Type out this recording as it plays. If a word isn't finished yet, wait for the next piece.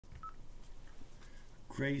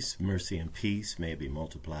Grace, mercy, and peace may be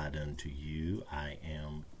multiplied unto you. I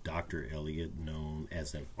am Dr. Elliott, known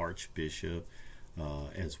as an archbishop,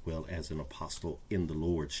 as well as an apostle in the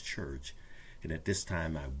Lord's church. And at this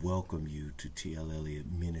time, I welcome you to T.L.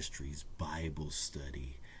 Elliott Ministries Bible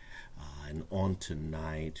Study. And on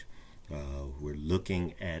tonight, we're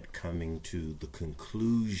looking at coming to the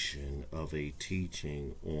conclusion of a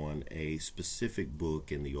teaching on a specific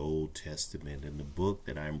book in the Old Testament. And the book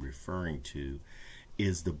that I'm referring to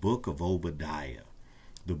is the book of Obadiah.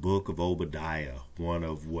 The book of Obadiah, one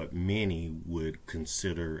of what many would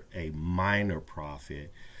consider a minor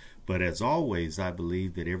prophet. But as always, I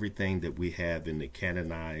believe that everything that we have in the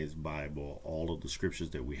canonized Bible, all of the scriptures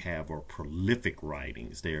that we have, are prolific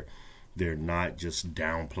writings. They're not just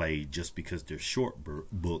downplayed just because they're short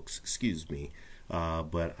books,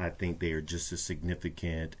 but I think they are just as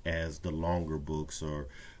significant as the longer books,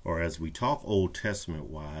 or as we talk Old Testament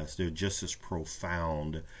wise, they're just as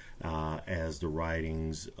profound as the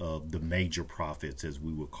writings of the major prophets, as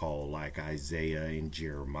we would call, like Isaiah and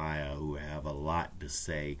Jeremiah, who have a lot to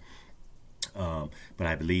say. But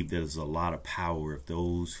I believe there's a lot of power if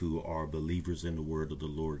those who are believers in the word of the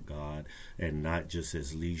Lord God, and not just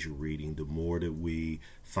as leisure reading, the more that we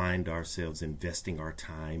find ourselves investing our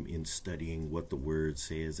time in studying what the word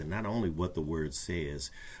says, and not only what the word says,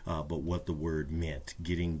 but what the word meant,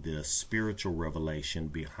 getting the spiritual revelation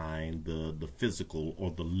behind the physical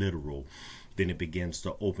or the literal, then it begins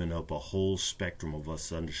to open up a whole spectrum of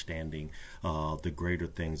us understanding the greater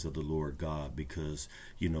things of the Lord God. Because,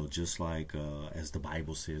 you know, just like as the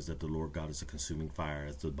Bible says that the Lord God is a consuming fire,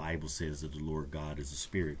 as the Bible says that the Lord God is a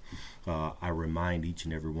spirit, I remind each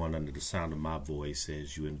and every one under the sound of my voice,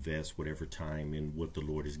 as you invest whatever time in what the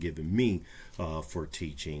Lord has given me for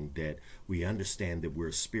teaching, that we understand that we're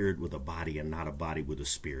a spirit with a body and not a body with a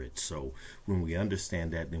spirit. So when we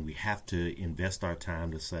understand that, then we have to invest our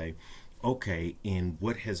time to say, okay, in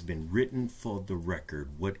what has been written for the record,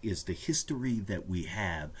 what is the history that we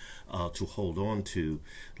have to hold on to,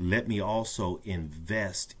 let me also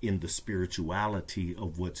invest in the spirituality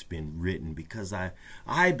of what's been written, because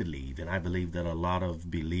I believe, and I believe that a lot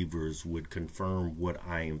of believers would confirm what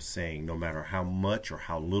I am saying, no matter how much or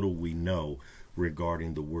how little we know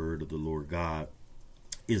regarding the word of the Lord God,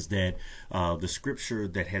 is that the scripture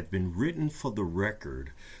that has been written for the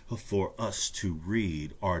record for us to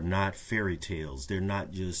read are not fairy tales. They're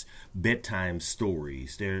not just bedtime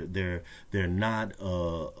stories. They're not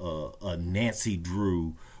a Nancy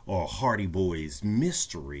Drew or Hardy Boys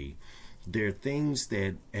mystery. They're things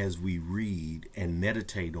that, as we read and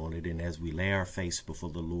meditate on it, and as we lay our face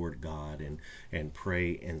before the Lord God and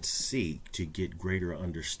pray and seek to get greater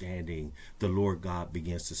understanding, the Lord God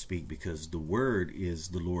begins to speak, because the word is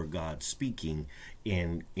the Lord God speaking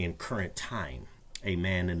in current time.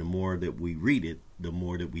 Amen. And the more that we read it, the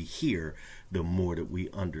more that we hear, the more that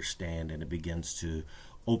we understand, and it begins to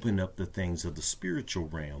open up the things of the spiritual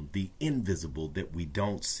realm, the invisible that we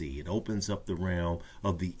don't see. It opens up the realm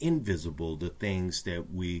of the invisible, the things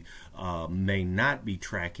that we may not be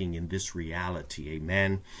tracking in this reality.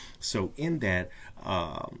 Amen. So in that,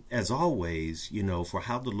 as always, you know, for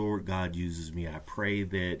how the Lord God uses me, I pray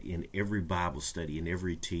that in every Bible study, in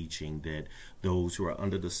every teaching, that those who are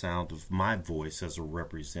under the sound of my voice as a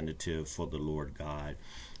representative for the Lord God,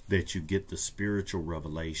 that you get the spiritual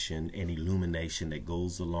revelation and illumination that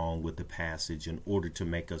goes along with the passage in order to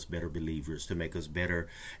make us better believers, to make us better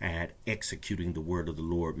at executing the word of the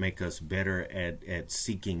Lord, make us better at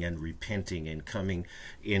seeking and repenting and coming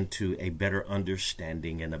into a better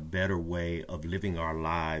understanding and a better way of living our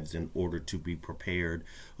lives in order to be prepared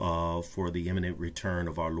for the imminent return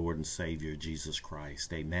of our Lord and Savior, Jesus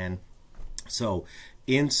Christ. Amen. So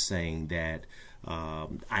in saying that,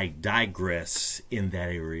 I digress in that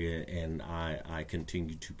area, and I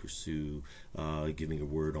continue to pursue giving a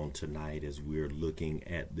word on tonight as we're looking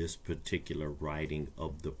at this particular writing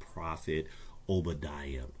of the prophet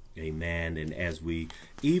Obadiah. Amen. And as we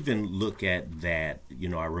even look at that, you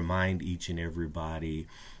know, I remind each and everybody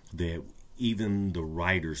that even the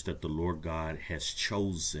writers that the Lord God has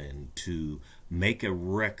chosen to make a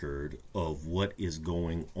record of what is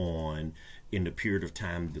going on in the period of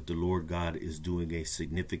time that the Lord God is doing a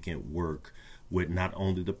significant work with not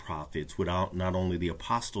only the prophets, without not only the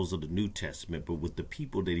apostles of the New Testament, but with the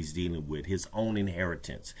people that he's dealing with, his own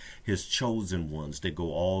inheritance, his chosen ones that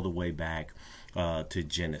go all the way back to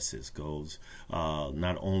Genesis, goes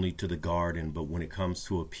not only to the garden, but when it comes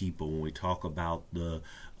to a people, when we talk about the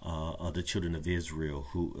children of Israel,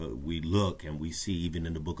 who we look and we see even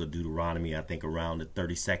in the book of Deuteronomy, I think around the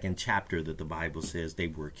 32nd chapter, that the Bible says they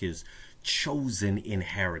were his chosen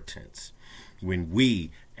inheritance. When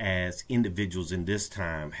we as individuals in this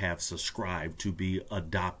time have subscribed to be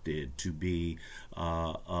adopted, to be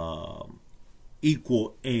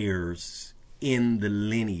equal heirs in the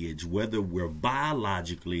lineage, whether we're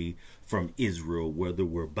biologically from Israel, whether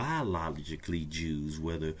we're biologically Jews,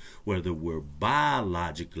 whether we're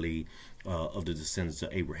biologically of the descendants of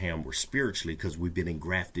Abraham, we're spiritually, because we've been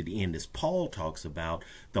engrafted in. As Paul talks about,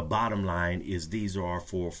 the bottom line is these are our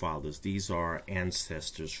forefathers, these are our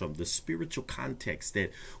ancestors, from the spiritual context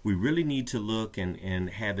that we really need to look and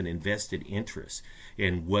have an invested interest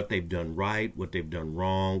in what they've done right, what they've done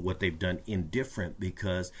wrong, what they've done indifferent,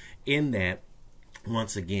 because in that,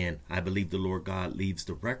 once again, I believe the Lord God leaves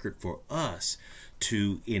the record for us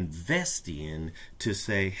to invest in, to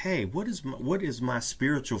say, hey, what is my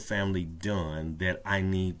spiritual family done that I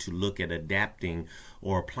need to look at adapting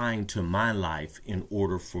or applying to my life in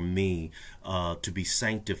order for me to be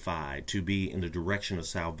sanctified, to be in the direction of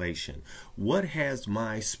salvation? What has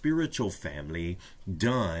my spiritual family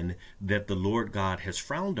done that the Lord God has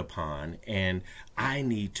frowned upon? And I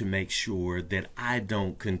need to make sure that I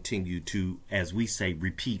don't continue to, as we say,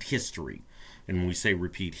 repeat history. And when we say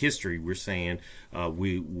repeat history, we're saying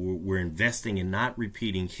we're investing in not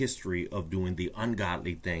repeating history of doing the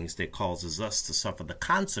ungodly things that causes us to suffer the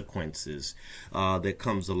consequences that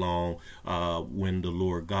comes along when the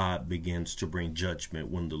Lord God begins to bring judgment,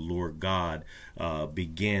 when the Lord God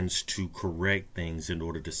begins to correct things in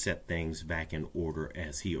order to set things back in order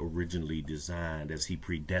as he originally designed, as he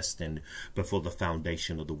predestined before the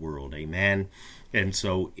foundation of the world. Amen. And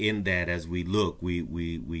so in that, as we look,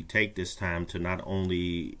 we take this time to not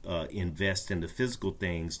only invest in the physical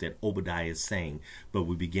things that Obadiah is saying, but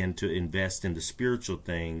we begin to invest in the spiritual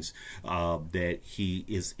things that he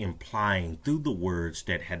is implying through the words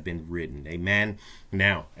that had been written. Amen.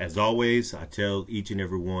 Now, as always, I tell each and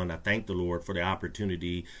every one, I thank the Lord for the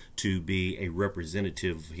opportunity to be a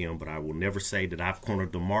representative of him, but I will never say that I've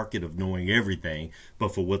cornered the market of knowing everything,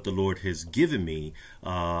 but for what the Lord has given me,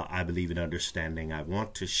 I believe in understanding. I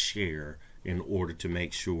want to share in order to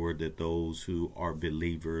make sure that those who are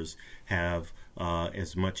believers have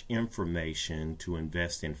as much information to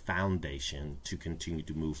invest in foundation to continue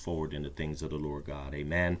to move forward in the things of the Lord God.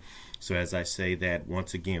 Amen. So as I say that,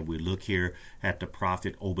 once again, we look here at the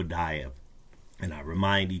prophet Obadiah. And I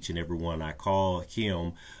remind each and every one, I call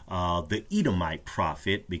him the Edomite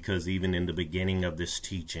prophet, because even in the beginning of this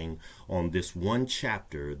teaching on this one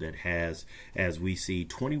chapter that has, as we see,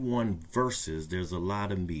 21 verses, there's a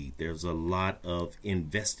lot of meat. There's a lot of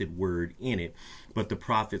invested word in it. But the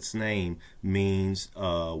prophet's name means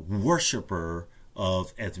worshiper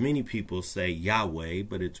of, as many people say, Yahweh,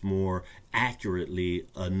 but it's more accurately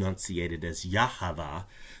enunciated as Yahweh.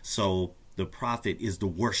 So the prophet is the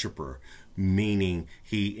worshiper, meaning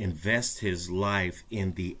he invests his life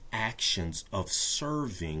in the actions of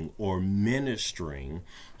serving or ministering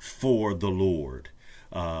for the Lord.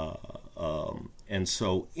 And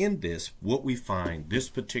so in this, what we find, this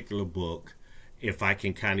particular book, if I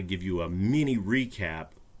can kind of give you a mini recap,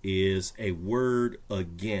 is a word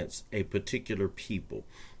against a particular people.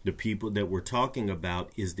 The people that we're talking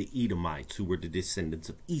about is the Edomites, who were the descendants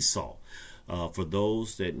of Esau. For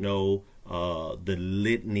those that know the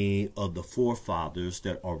litany of the forefathers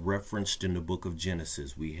that are referenced in the book of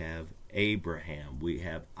Genesis, we have Abraham, we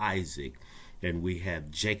have Isaac, and we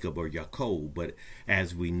have Jacob or Jacob. But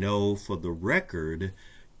as we know for the record,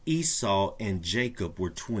 Esau and Jacob were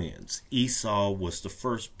twins. Esau was the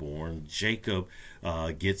firstborn. Jacob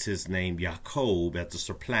gets his name Jacob as a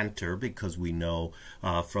supplanter, because we know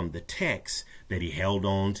from the text that he held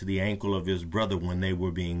on to the ankle of his brother when they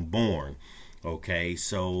were being born. Okay,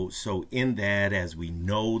 so in that, as we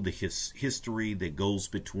know the history that goes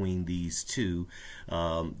between these two,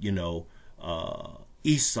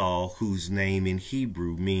 Esau, whose name in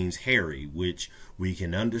Hebrew means hairy, which we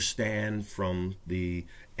can understand from the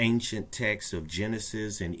ancient texts of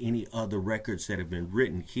Genesis and any other records that have been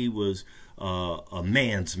written. He was a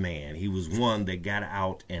man's man. He was one that got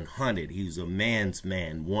out and hunted. He was a man's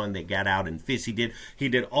man, one that got out and fished. He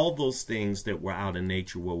did all those things that were out in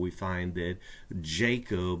nature, where we find that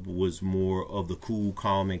Jacob was more of the cool,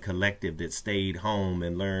 calm, and collective that stayed home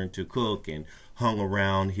and learned to cook and hung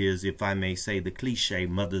around his, if I may say the cliche,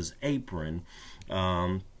 mother's apron.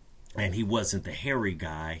 And he wasn't the hairy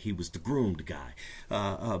guy, he was the groomed guy.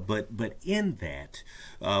 But in that,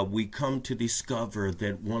 we come to discover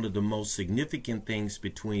that one of the most significant things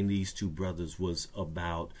between these two brothers was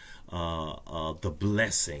about the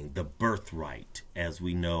blessing, the birthright, as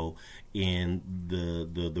we know in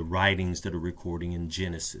the writings that are recording in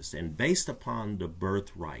Genesis. And based upon the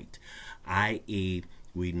birthright, i.e.,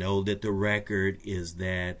 we know that the record is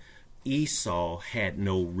that Esau had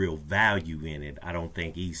no real value in it. I don't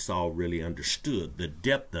think Esau really understood the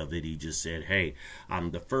depth of it. He just said, hey,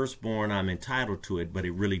 I'm the firstborn, I'm entitled to it, but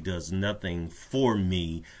it really does nothing for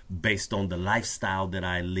me based on the lifestyle that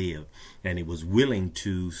I live. And he was willing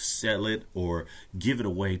to sell it or give it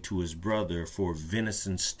away to his brother for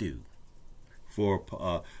venison stew, for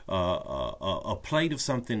a plate of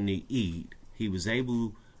something to eat. He was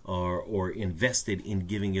able or invested in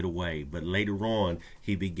giving it away. But later on,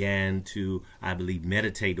 he began to, I believe,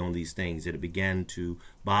 meditate on these things. And it began to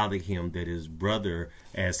bother him that his brother,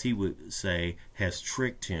 as he would say, has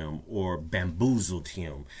tricked him or bamboozled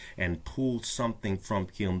him and pulled something from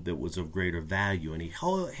him that was of greater value. And he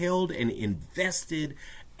held and invested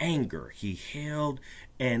anger. He held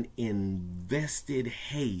and invested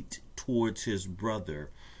hate towards his brother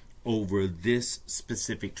over this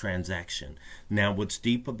specific transaction. Now, what's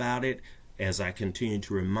deep about it, as I continue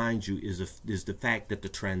to remind you, is the fact that the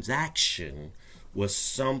transaction was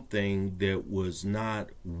something that was not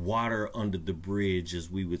water under the bridge,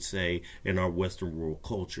 as we would say in our Western world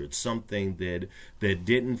culture. It's something that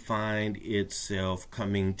didn't find itself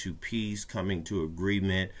coming to peace, coming to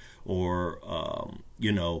agreement, or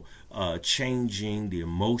changing the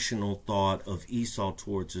emotional thought of Esau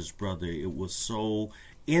towards his brother. It was so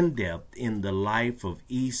in depth in the life of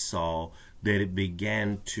Esau that it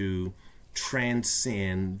began to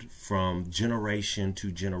transcend from generation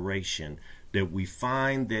to generation, that we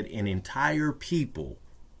find that an entire people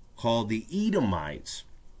called the Edomites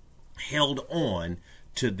held on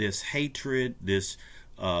to this hatred, this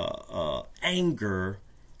anger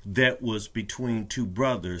that was between two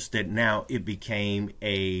brothers, that now it became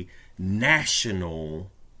a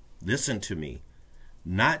national, listen to me,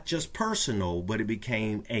 not just personal, but it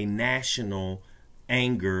became a national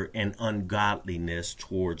anger and ungodliness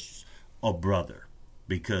towards a brother.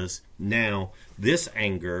 Because now this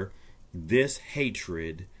anger, this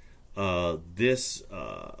hatred, this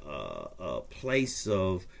place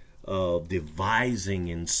of devising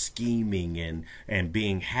and scheming and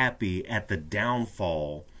being happy at the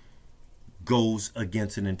downfall goes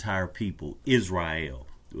against an entire people, Israel,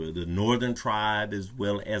 the northern tribe as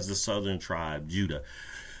well as the southern tribe, Judah.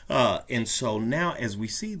 And so now as we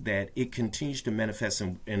see that, it continues to manifest,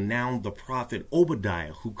 and now the prophet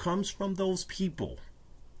Obadiah, who comes from those people,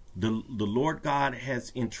 the Lord God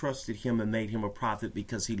has entrusted him and made him a prophet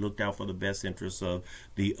because he looked out for the best interests of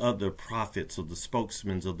the other prophets, of the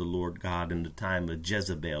spokesmen of the Lord God in the time of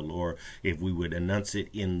Jezebel, or if we would enunciate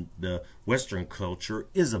in the Western culture,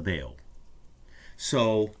 Isabel.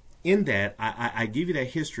 So in that, I give you that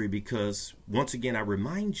history because, once again, I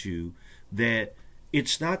remind you that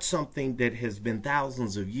it's not something that has been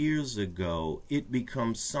thousands of years ago. It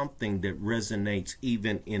becomes something that resonates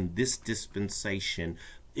even in this dispensation,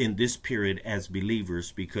 in this period as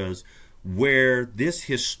believers, because where this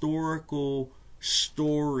historical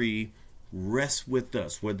story rests with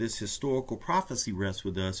us, where this historical prophecy rests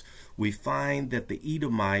with us, we find that the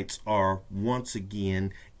Edomites are once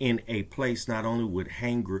again in a place not only with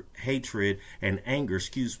hatred and anger,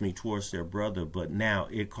 towards their brother, but now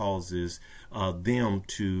it causes them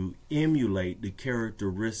to emulate the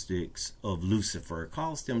characteristics of Lucifer. It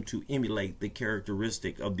calls them to emulate the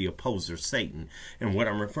characteristic of the opposer, Satan. And what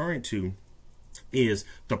I'm referring to is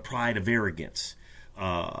the pride of arrogance.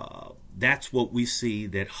 That's what we see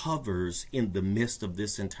that hovers in the midst of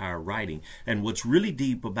this entire writing. And what's really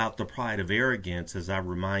deep about the pride of arrogance, as I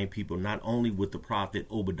remind people, not only with the prophet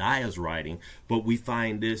Obadiah's writing, but we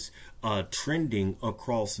find this trending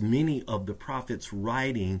across many of the prophets'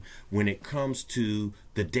 writing when it comes to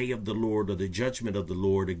the day of the Lord or the judgment of the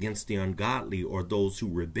Lord against the ungodly or those who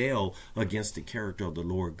rebel against the character of the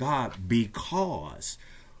Lord God. Because,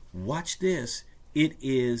 watch this, it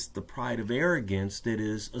is the pride of arrogance that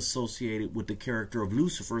is associated with the character of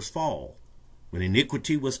Lucifer's fall. When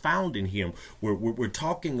iniquity was found in him, we're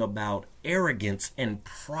talking about arrogance and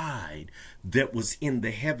pride that was in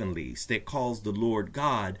the heavenlies that caused the Lord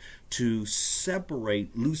God to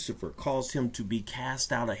separate Lucifer, caused him to be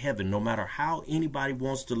cast out of heaven. No matter how anybody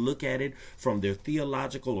wants to look at it from their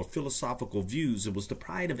theological or philosophical views, it was the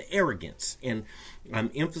pride of arrogance. And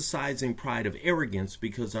I'm emphasizing pride of arrogance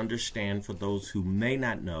because, understand, for those who may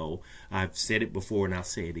not know, I've said it before and I'll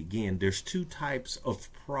say it again, there's two types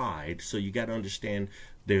of pride. So you got to understand,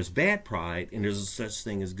 there's bad pride and there's a such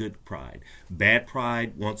thing as good pride. Bad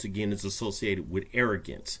pride, once again, is associated with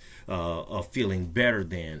arrogance, of feeling better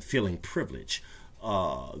than, feeling privilege.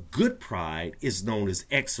 Good pride is known as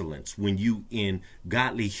excellence, when you in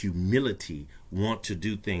godly humility want to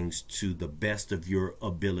do things to the best of your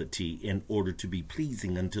ability in order to be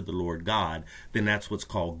pleasing unto the Lord God, then that's what's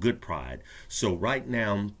called good pride. So right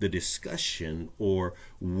now, the discussion, or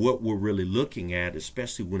what we're really looking at,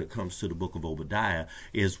 especially when it comes to the book of Obadiah,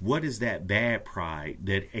 is what is that bad pride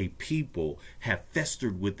that a people have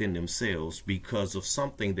festered within themselves because of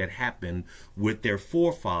something that happened with their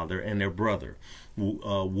forefather and their brother.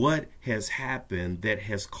 What has happened that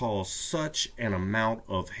has caused such an amount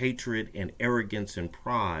of hatred and arrogance and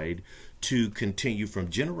pride to continue from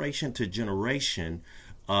generation to generation,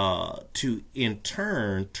 to in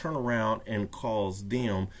turn turn around and cause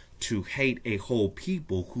them to hate a whole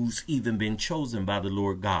people who's even been chosen by the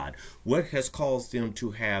Lord God? What has caused them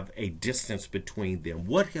to have a distance between them?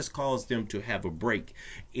 What has caused them to have a break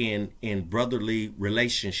in brotherly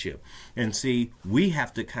relationship? And see, we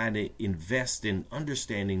have to kind of invest in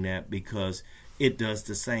understanding that, because it does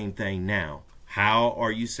the same thing now. How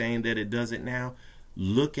are you saying that it does it now?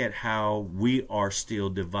 Look at how we are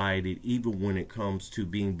still divided, even when it comes to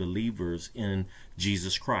being believers in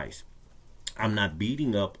Jesus Christ. I'm not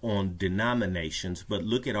beating up on denominations, but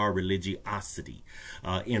look at our religiosity.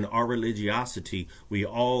 In our religiosity, we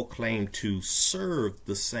all claim to serve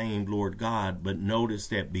the same Lord God, but notice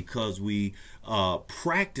that because we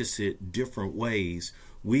practice it different ways,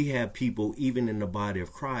 we have people, even in the body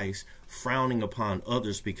of Christ, frowning upon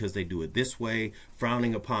others because they do it this way,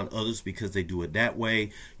 frowning upon others because they do it that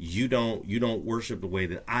way. You don't worship the way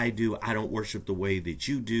that I do. I don't worship the way that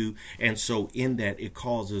you do. And so in that, it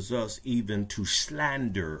causes us even to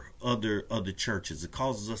slander other churches. It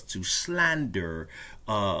causes us to slander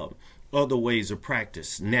other ways of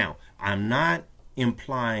practice. Now, I'm not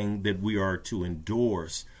implying that we are to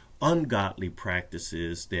endorse ungodly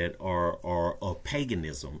practices that are of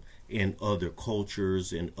paganism in other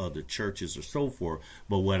cultures, in other churches, or so forth.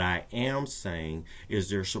 But what I am saying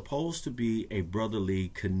is there's supposed to be a brotherly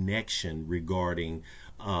connection regarding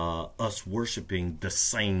us worshiping the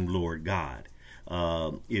same Lord God.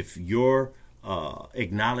 If you're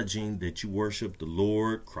acknowledging that you worship the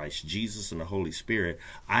Lord, Christ Jesus, and the Holy Spirit,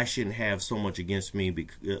 I shouldn't have so much against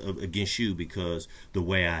you because the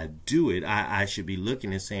way I do it, I should be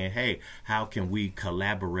looking and saying, hey, how can we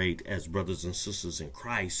collaborate as brothers and sisters in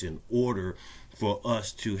Christ in order for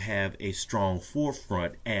us to have a strong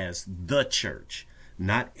forefront as the church?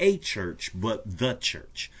 Not a church, but the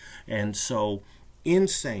church. And so in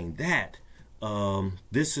saying that,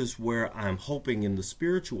 this is where I'm hoping, in the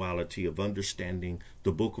spirituality of understanding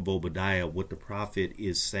the book of Obadiah, what the prophet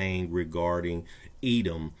is saying regarding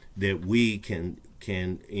Edom, that we can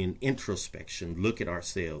in introspection look at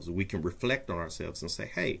ourselves. We can reflect on ourselves and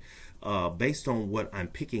say, hey, based on what I'm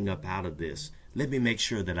picking up out of this, let me make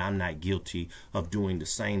sure that I'm not guilty of doing the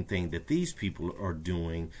same thing that these people are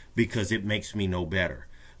doing, because it makes me no better.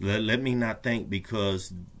 Let me not think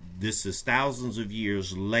because this is thousands of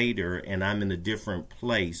years later and I'm in a different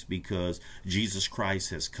place because Jesus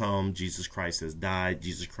Christ has come, Jesus Christ has died,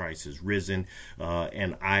 Jesus Christ has risen,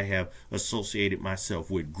 and I have associated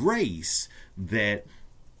myself with grace, that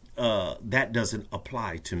that doesn't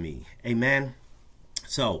apply to me. Amen.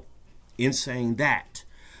 So in saying that,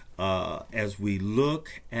 as we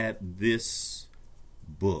look at this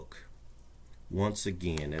book, once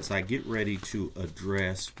again, as I get ready to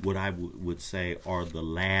address what I would say are the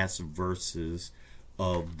last verses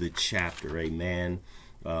of the chapter, amen.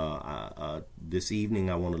 This evening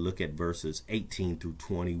I want to look at verses 18 through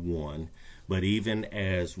 21. But even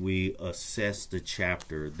as we assess the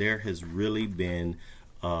chapter, there has really been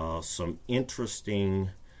some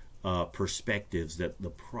interesting perspectives that the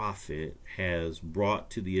prophet has brought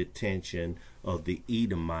to the attention of the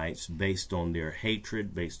Edomites based on their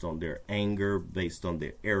hatred, based on their anger, based on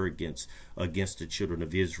their arrogance against the children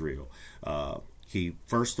of Israel. He,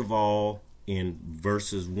 first of all, in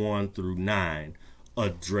verses 1 through 9,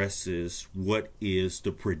 addresses what is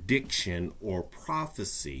the prediction or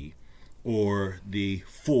prophecy or the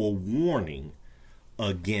forewarning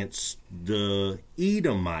against the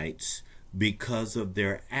Edomites because of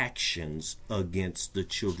their actions against the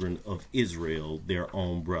children of Israel, their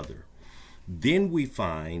own brother. Then we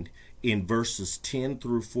find in verses 10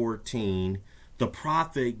 through 14, the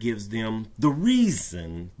prophet gives them the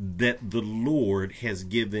reason that the Lord has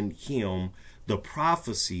given him the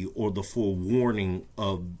prophecy or the forewarning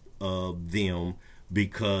of them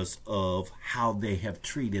because of how they have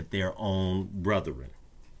treated their own brethren.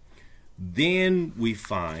 Then we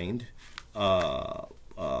find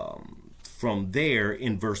from there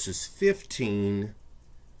in verses 15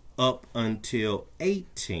 up until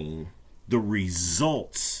 18, the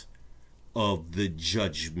results of the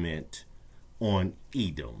judgment on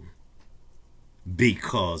Edom.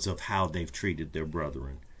 because of how they've treated their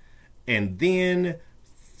brethren. And then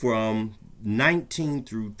from 19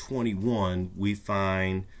 through 21, we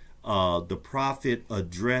find the prophet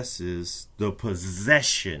addresses the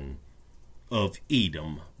possession of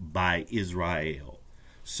Edom by Israel.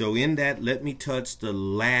 So in that, let me touch the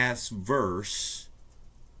last verse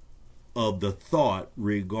of the thought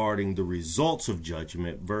regarding the results of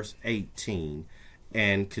judgment, verse 18,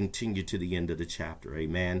 and continue to the end of the chapter.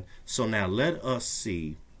 Amen. So now let us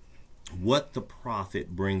see what the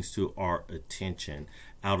prophet brings to our attention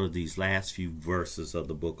out of these last few verses of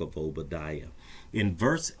the book of Obadiah. In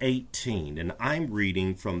verse 18, and I'm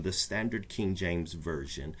reading from the Standard King James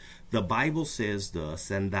Version, the Bible says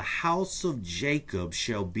thus, "And the house of Jacob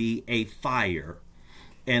shall be a fire,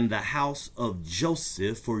 and the house of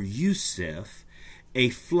Joseph or Yusef a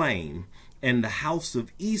flame, and the house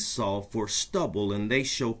of Esau for stubble, and they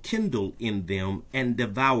shall kindle in them and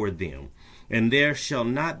devour them. And there shall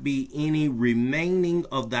not be any remaining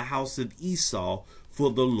of the house of Esau,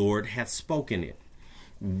 for the Lord hath spoken it."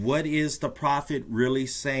 What is the prophet really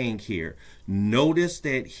saying here? Notice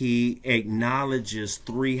that he acknowledges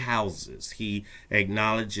three houses. He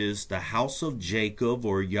acknowledges the house of Jacob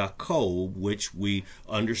or Yaakov, which we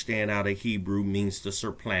understand out of Hebrew means the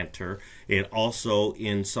supplanter. It also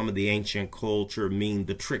in some of the ancient culture mean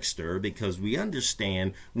the trickster, because we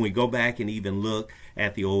understand when we go back and even look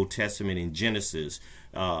at the Old Testament in Genesis,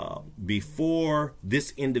 before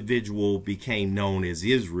this individual became known as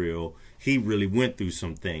Israel, he really went through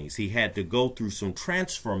some things. He had to go through some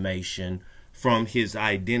transformation from his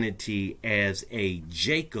identity as a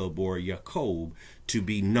Jacob or Jacob to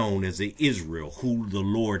be known as a Israel, who the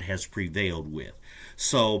Lord has prevailed with.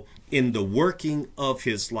 So in the working of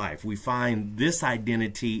his life, we find this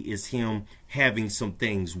identity is him having some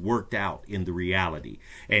things worked out in the reality.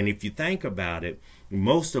 And if you think about it,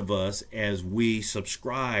 most of us, as we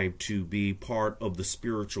subscribe to be part of the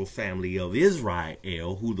spiritual family of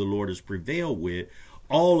Israel, who the Lord has prevailed with,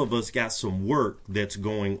 all of us got some work that's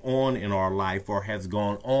going on in our life or has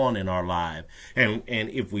gone on in our life. And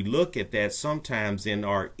if we look at that, sometimes in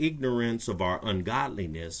our ignorance of our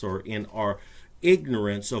ungodliness or in our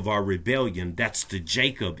ignorance of our rebellion, that's the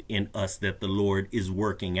Jacob in us that the Lord is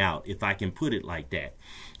working out, if I can put it like that.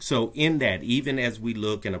 So in that, even as we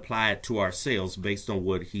look and apply it to ourselves based on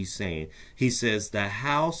what he's saying, he says the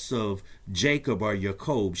house of Jacob or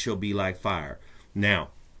Jacob shall be like fire. Now,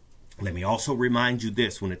 let me also remind you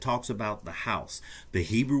this, when it talks about the house, the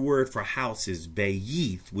Hebrew word for house is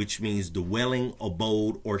bayith, which means dwelling,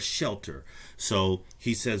 abode, or shelter. So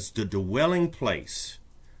he says the dwelling place,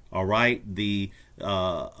 all right, the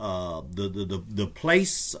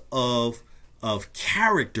place of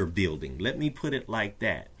character building. Let me put it like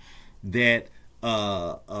that. That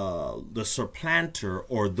the supplanter,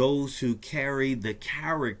 or those who carry the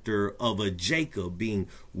character of a Jacob being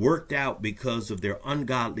worked out because of their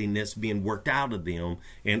ungodliness being worked out of them,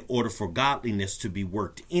 in order for godliness to be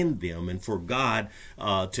worked in them, and for God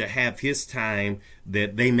to have his time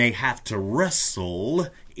that they may have to wrestle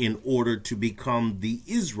in order to become the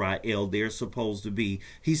Israel they're supposed to be.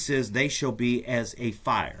 He says they shall be as a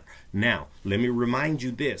fire. Now, let me remind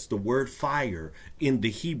you this. The word fire in the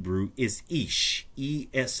Hebrew is ish,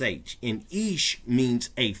 E-S-H. And ish means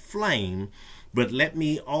a flame. But let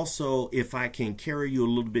me also, if I can carry you a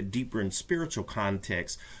little bit deeper in spiritual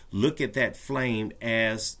context, look at that flame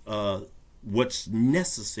as what's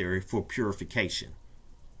necessary for purification.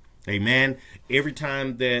 Amen. Every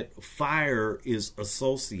time that fire is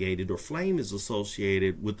associated or flame is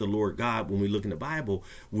associated with the Lord God, when we look in the Bible,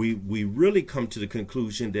 we really come to the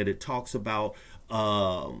conclusion that it talks about,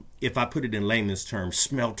 if I put it in layman's terms,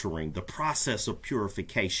 smeltering, the process of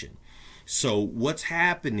purification. So what's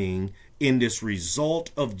happening in this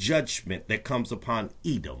result of judgment that comes upon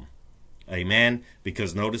Edom? Amen.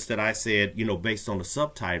 Because notice that I said, you know, based on the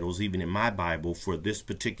subtitles, even in my Bible for this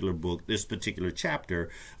particular book, this particular chapter,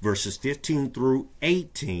 verses 15 through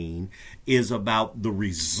 18 is about the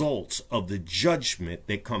results of the judgment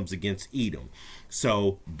that comes against Edom.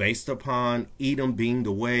 So based upon Edom being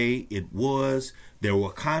the way it was, there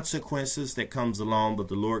were consequences that comes along. But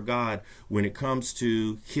the Lord God, when it comes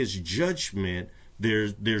to his judgment,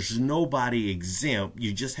 there's nobody exempt.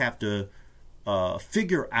 You just have to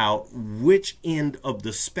figure out which end of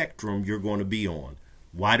the spectrum you're going to be on.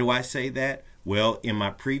 Why do I say that? Well, in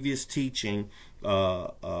my previous teaching,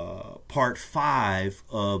 part 5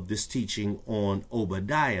 of this teaching on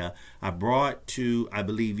Obadiah, I brought to, I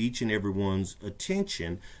believe, each and everyone's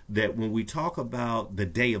attention that when we talk about the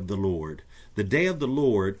day of the Lord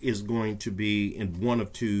is going to be in one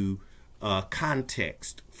of two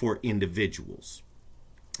contexts for individuals.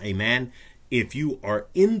 Amen. If you are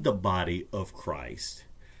in the body of Christ,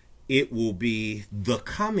 it will be the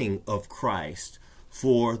coming of Christ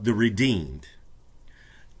for the redeemed.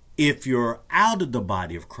 If you're out of the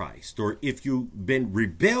body of Christ, or if you've been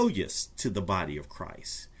rebellious to the body of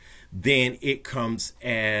Christ, then it comes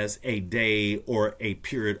as a day or a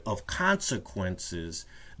period of consequences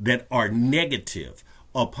that are negative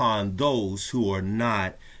upon those who are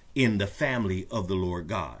not in the family of the Lord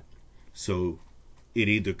God. So it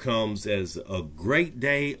either comes as a great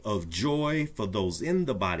day of joy for those in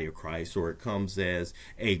the body of Christ, or it comes as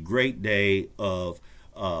a great day of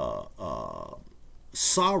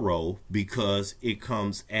sorrow, because it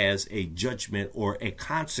comes as a judgment or a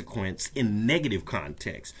consequence in negative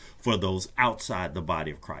context for those outside the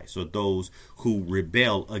body of Christ, or those who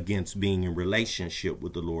rebel against being in relationship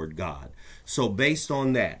with the Lord God. So based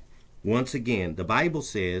on that, once again, the Bible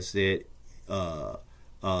says that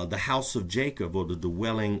the house of Jacob, or the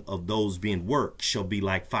dwelling of those being worked, shall be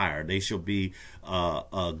like fire. They shall be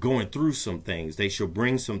going through some things. They shall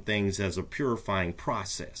bring some things as a purifying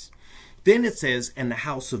process. Then it says, and the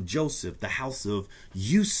house of Joseph, the house of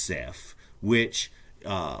Zeph, which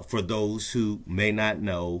for those who may not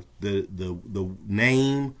know, the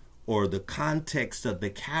name or the context of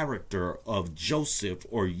the character of Joseph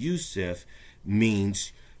or Zeph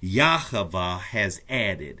means Yahweh has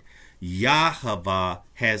added. Yahweh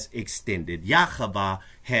has extended. Yahweh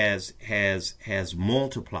has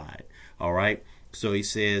multiplied. All right. So he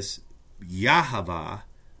says Yahweh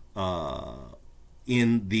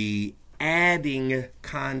in the adding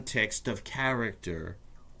context of character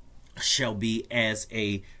shall be as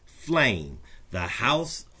a flame. The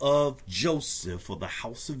house of Joseph, or the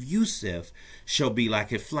house of Zeph, shall be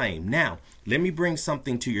like a flame. Now, let me bring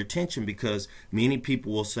something to your attention, because many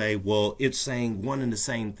people will say, well, it's saying one and the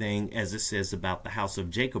same thing as it says about the house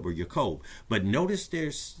of Jacob or Jacob. But notice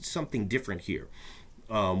there's something different here.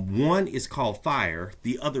 One is called fire,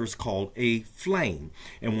 the other is called a flame.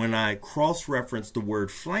 And when I cross-reference the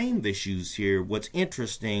word flame that's used here, what's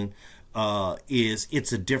interesting is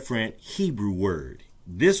it's a different Hebrew word.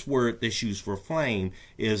 This word that's used for flame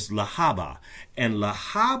is lahaba, and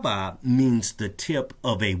lahaba means the tip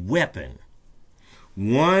of a weapon.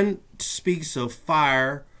 One speaks of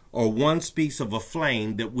fire, or one speaks of a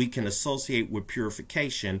flame that we can associate with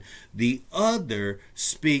purification. The other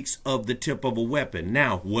speaks of the tip of a weapon.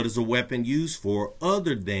 Now, what is a weapon used for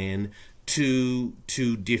other than to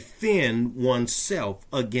defend oneself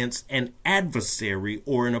against an adversary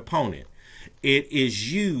or an opponent? It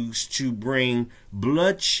is used to bring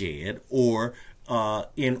bloodshed, or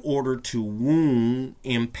in order to wound,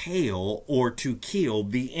 impale, or to kill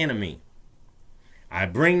the enemy. I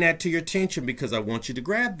bring that to your attention because I want you to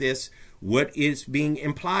grab this. What is being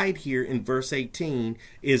implied here in verse 18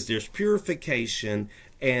 is there's purification,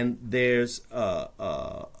 and there's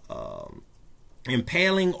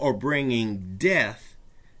impaling or bringing death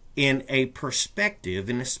in a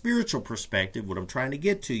perspective, in a spiritual perspective, what I'm trying to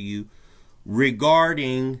get to you,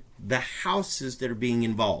 regarding the houses that are being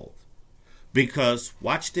involved. Because,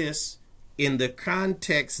 watch this, in the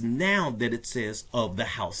context now that it says of the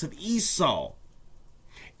house of Esau,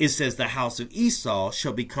 it says the house of Esau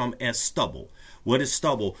shall become as stubble. What is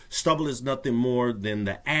stubble? Stubble is nothing more than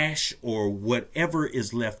the ash or whatever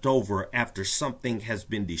is left over after something has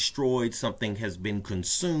been destroyed, something has been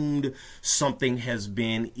consumed, something has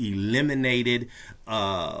been eliminated.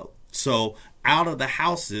 So out of the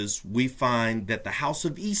houses, we find that the house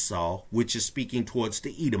of Esau, which is speaking towards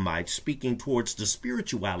the Edomites, speaking towards the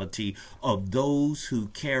spirituality of those who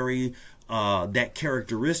carry that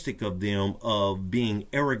characteristic of them of being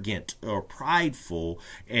arrogant or prideful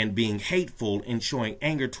and being hateful and showing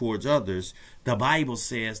anger towards others. The Bible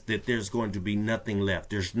says that there's going to be nothing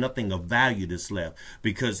left. There's nothing of value that's left,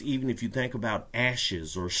 because even if you think about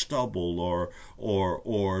ashes or stubble or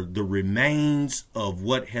the remains of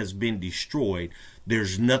what has been destroyed,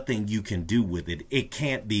 there's nothing you can do with it. It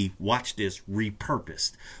can't be, watch this,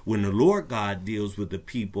 repurposed. When the Lord God deals with the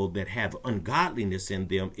people that have ungodliness in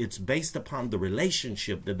them, it's based upon the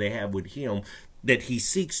relationship that they have with Him, that He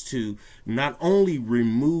seeks to not only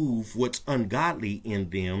remove what's ungodly in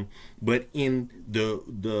them, but in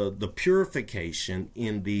the purification,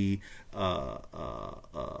 in the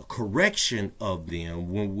correction of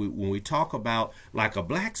them. When we talk about like a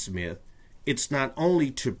blacksmith, it's not only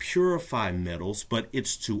to purify metals, but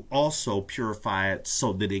it's to also purify it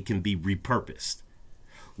so that it can be repurposed.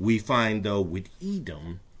 We find, though, with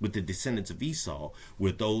Edom, with the descendants of Esau,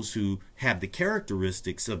 with those who have the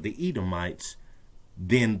characteristics of the Edomites,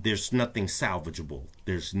 then there's nothing salvageable.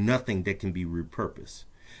 There's nothing that can be repurposed.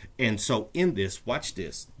 And so in this, watch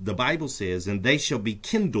this, the Bible says, and they shall be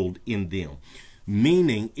kindled in them,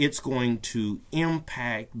 meaning it's going to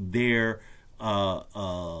impact their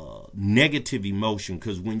negative emotion,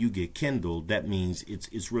 because when you get kindled, that means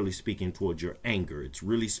it's really speaking towards your anger. It's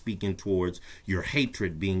really speaking towards your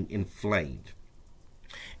hatred being inflamed.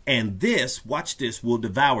 And this, watch this, will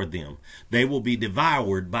devour them. They will be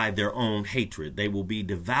devoured by their own hatred. They will be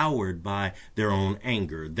devoured by their own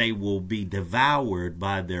anger. They will be devoured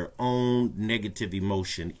by their own negative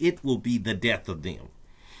emotion. It will be the death of them.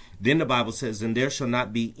 Then the Bible says, and there shall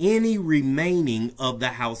not be any remaining of the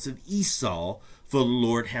house of Esau, for the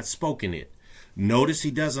Lord hath spoken it. Notice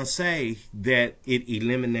he doesn't say that it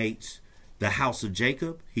eliminates the house of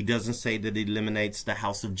Jacob. He doesn't say that it eliminates the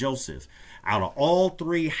house of Joseph. Out of all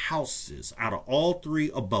three houses, out of all three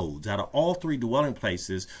abodes, out of all three dwelling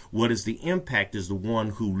places, what is the impact is the one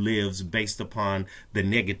who lives based upon the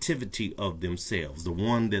negativity of themselves, the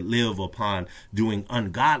one that live upon doing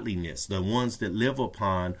ungodliness, the ones that live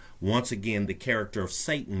upon, once again, the character of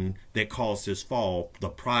Satan that caused his fall, the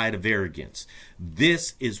pride of arrogance.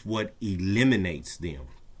 This is what eliminates them.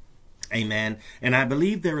 Amen. And I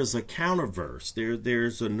believe there is a counter verse.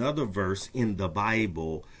 There's another verse in the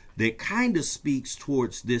Bible that kind of speaks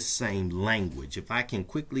towards this same language. If I can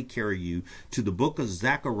quickly carry you to the book of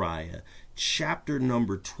Zechariah, chapter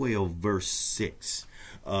number 12, verse 6.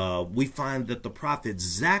 We find that the prophet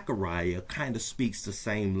Zechariah kind of speaks the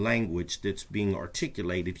same language that's being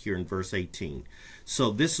articulated here in verse 18.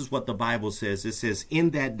 So this is what the Bible says. It says,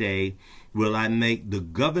 in that day will I make the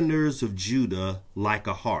governors of Judah like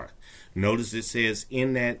a hearth. Notice it says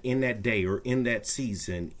in that day, or in that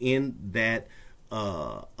season, in that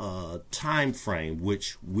time frame,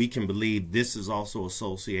 which we can believe this is also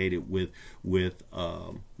associated with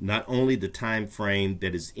not only the time frame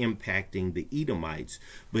that is impacting the Edomites,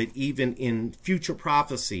 but even in future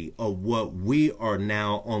prophecy of what we are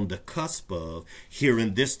now on the cusp of here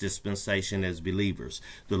in this dispensation as believers.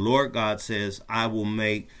 The Lord God says, I will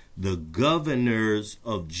make the governors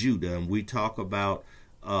of Judah, and we talk about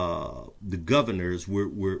the governors,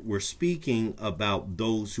 we're speaking about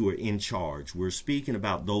those who are in charge. We're speaking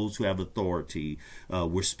about those who have authority.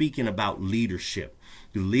 We're speaking about leadership.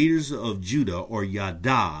 The leaders of Judah, or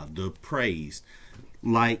Yada, the praised,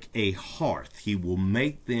 like a hearth. He will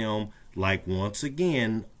make them like, once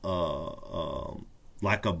again,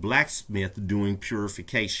 like a blacksmith doing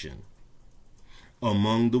purification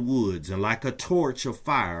among the woods, and like a torch of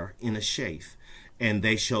fire in a sheaf. And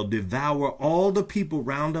they shall devour all the people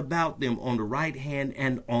round about them on the right hand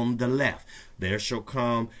and on the left. There shall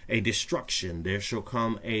come a destruction. There shall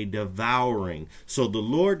come a devouring. So the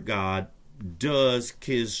Lord God does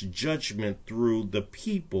his judgment through the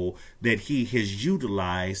people that he has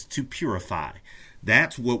utilized to purify.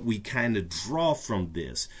 That's what we kind of draw from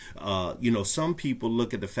this. Some people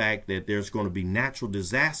look at the fact that there's going to be natural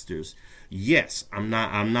disasters. Yes, I'm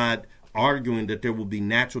not arguing that there will be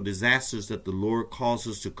natural disasters that the Lord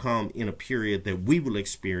causes to come in a period that we will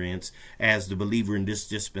experience as the believer in this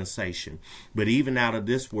dispensation. But even out of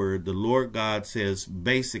this word, the Lord God says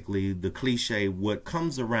basically the cliche, what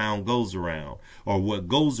comes around goes around, or what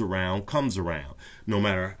goes around comes around. No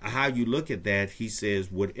matter how you look at that, he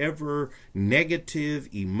says whatever negative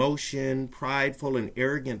emotion, prideful and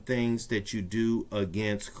arrogant things that you do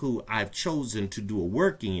against who I've chosen to do a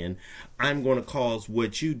work in, I'm going to cause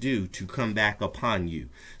what you do to come back upon you.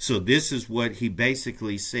 So this is what he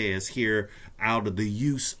basically says here out of the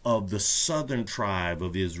use of the southern tribe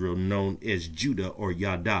of Israel known as Judah or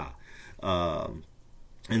Yada.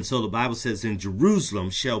 And so the Bible says, in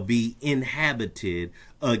Jerusalem shall be inhabited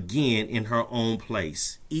again in her own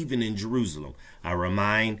place, even in Jerusalem. I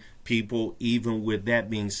remind people, even with that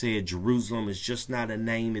being said, Jerusalem is just not a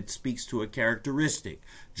name. It speaks to a characteristic.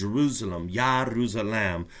 Jerusalem,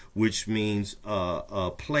 Yaruzalem, which means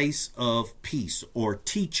a place of peace, or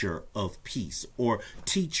teacher of peace, or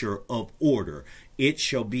teacher of order. It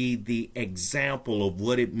shall be the example of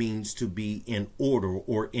what it means to be in order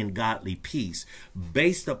or in godly peace,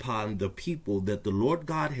 based upon the people that the Lord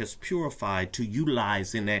God has purified to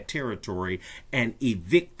utilize in that territory and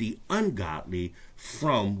evict the ungodly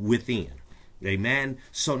from within. Amen.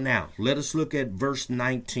 So now let us look at verse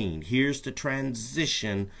 19. Here's the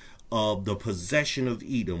transition of the possession of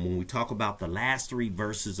Edom when we talk about the last three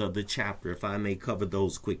verses of the chapter, if I may cover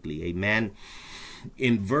those quickly. Amen.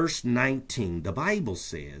 In verse 19, the Bible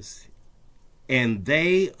says, and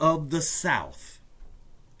they of the south,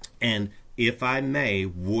 and if I may,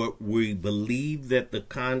 what we believe that the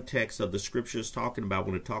context of the scripture is talking about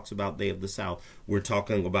when it talks about they of the south, we're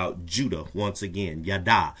talking about Judah once again,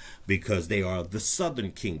 Yada, because they are the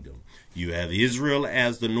southern kingdom. You have Israel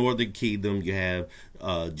as the northern kingdom. You have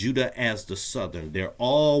Judah as the southern. They're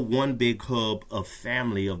all one big hub of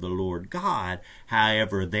family of the Lord God.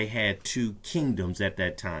 However, they had two kingdoms at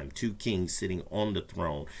that time, two kings sitting on the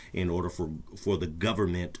throne in order for the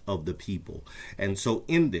government of the people. And so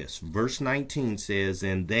in this, verse 19 says,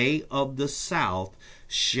 and they of the south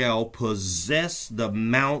shall possess the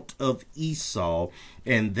mount of Esau,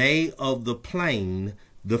 and they of the plain,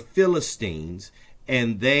 the Philistines,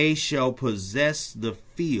 and they shall possess the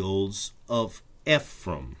fields of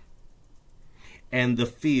Ephraim and the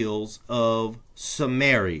fields of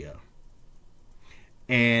Samaria,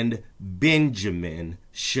 and Benjamin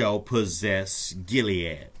shall possess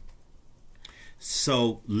Gilead.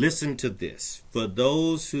 So listen to this. For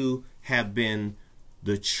those who have been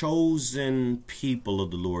the chosen people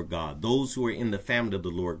of the Lord God, those who are in the family of the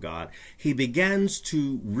Lord God, he begins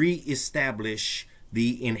to reestablish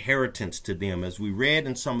the inheritance to them. As we read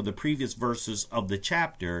in some of the previous verses of the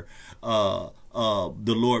chapter, the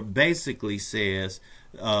Lord basically says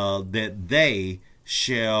that they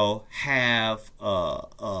shall have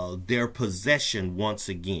their possession once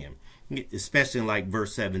again, especially in like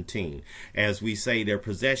verse 17. As we say their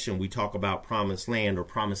possession, we talk about promised land or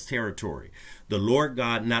promised territory. The Lord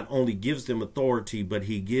God not only gives them authority, but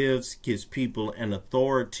he gives his people an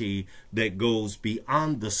authority that goes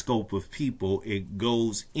beyond the scope of people. It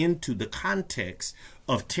goes into the context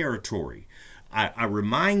of territory. I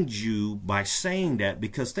remind you by saying that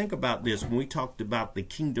because think about this. When we talked about the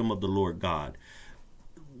kingdom of the Lord God,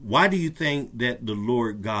 why do you think that the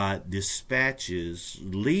Lord God dispatches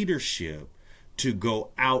leadership to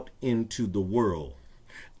go out into the world?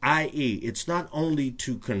 I.e., it's not only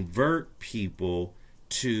to convert people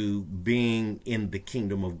to being in the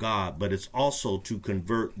kingdom of God, but it's also to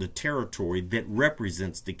convert the territory that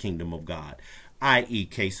represents the kingdom of God, i.e.,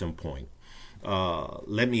 case in point.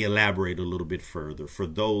 Let me elaborate a little bit further for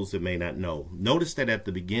those that may not know. Notice that at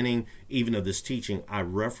the beginning, even of this teaching, I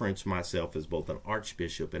reference myself as both an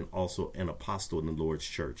archbishop and also an apostle in the Lord's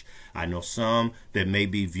church. I know some that may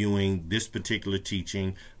be viewing this particular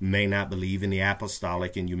teaching may not believe in the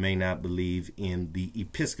apostolic, and you may not believe in the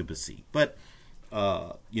episcopacy. But,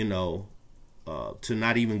 to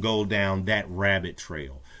not even go down that rabbit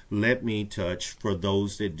trail, let me touch for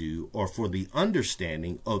those that do, or for the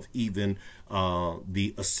understanding of even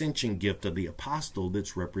the ascension gift of the apostle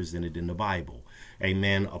that's represented in the Bible.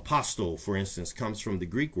 Amen. Apostle, for instance, comes from the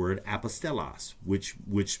Greek word apostelos,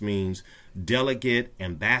 which means delegate,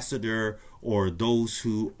 ambassador, or those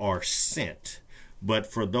who are sent. But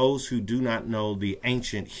for those who do not know the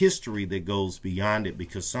ancient history that goes beyond it,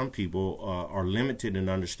 because some people are limited in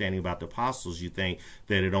understanding about the apostles, you think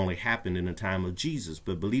that it only happened in the time of Jesus.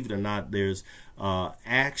 But believe it or not, there's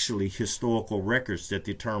actually historical records that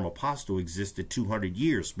the term apostle existed 200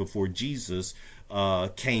 years before Jesus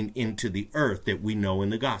came into the earth that we know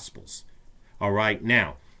in the Gospels. All right,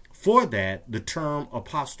 now, for that, the term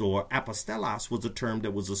apostle or apostelos was a term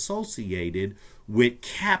that was associated with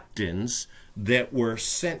captains that were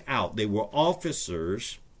sent out. They were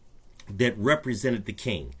officers that represented the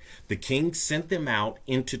king. The king sent them out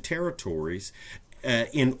into territories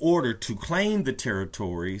in order to claim the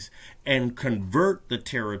territories and convert the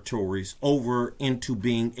territories over into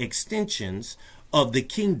being extensions of the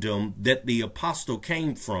kingdom that the apostle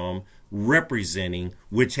came from, representing,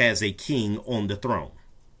 which has a king on the throne.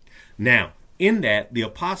 Now, in that, the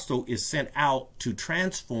apostle is sent out to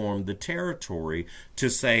transform the territory to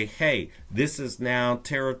say, hey, this is now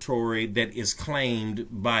territory that is claimed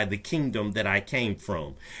by the kingdom that I came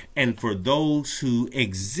from. And for those who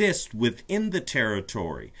exist within the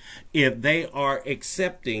territory, if they are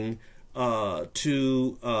accepting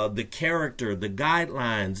to the character, the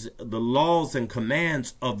guidelines, the laws and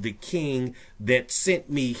commands of the king that sent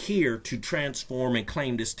me here to transform and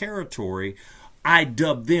claim this territory, I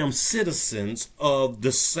dub them citizens of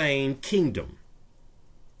the same kingdom.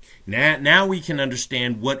 Now we can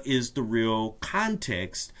understand what is the real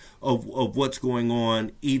context of what's going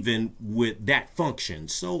on even with that function.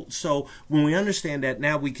 So when we understand that,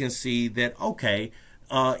 now we can see that, okay,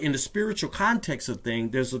 in the spiritual context of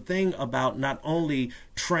things, there's a thing about not only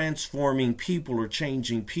transforming people or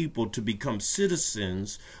changing people to become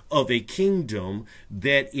citizens of a kingdom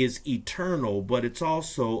that is eternal, but it's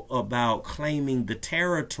also about claiming the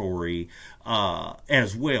territory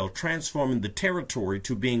as well, transforming the territory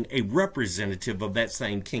to being a representative of that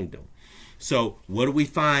same kingdom. So what do we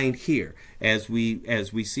find here as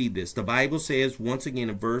we see this? The Bible says once again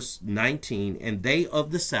in verse 19, and they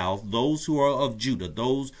of the south, those who are of Judah,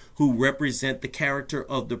 those who represent the character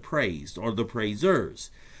of the praised or the praisers,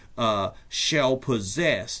 shall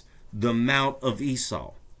possess the mount of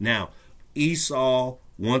Esau. Now, Esau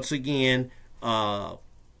once again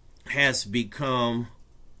has become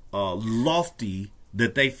lofty,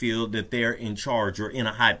 that they feel that they're in charge or in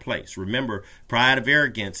a high place. Remember, pride of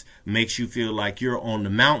arrogance makes you feel like you're on the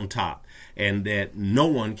mountaintop and that no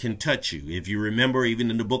one can touch you. If you remember, even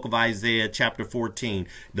in the book of Isaiah, chapter 14,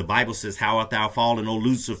 the Bible says, "How art thou fallen, O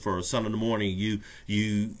Lucifer, son of the morning?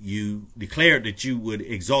 You declared that you would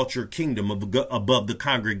exalt your kingdom above the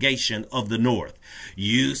congregation of the north."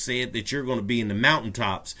 You said that you're going to be in the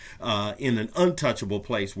mountaintops, in an untouchable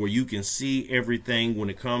place where you can see everything when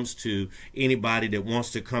it comes to anybody that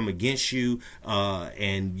wants to come against you,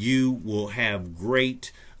 and you will have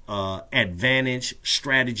great advantage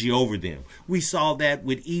strategy over them. We saw that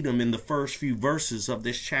with Edom in the first few verses of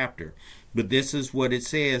this chapter. But this is what it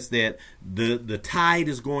says, that the tide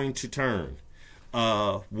is going to turn,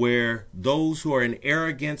 where those who are in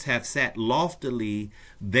arrogance have sat loftily,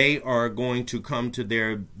 they are going to come to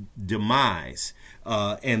their demise,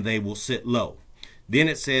 and they will sit low. Then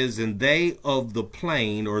it says, and they of the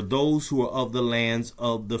plain, or those who are of the lands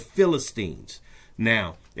of the Philistines.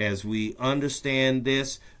 Now, as we understand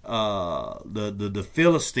this, the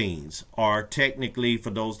Philistines are technically, for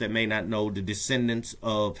those that may not know, the descendants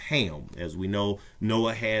of Ham. As we know,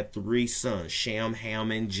 Noah had 3 sons, Shem,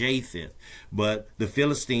 Ham, and Japheth. But the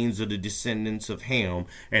Philistines are the descendants of Ham,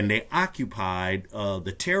 and they occupied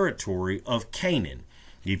the territory of Canaan.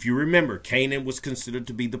 If you remember, Canaan was considered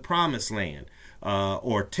to be the promised land,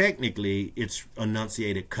 or technically it's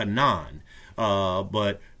enunciated Canaan.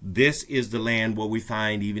 But this is the land where we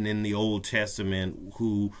find, even in the Old Testament,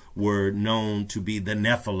 who were known to be the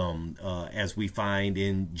Nephilim, as we find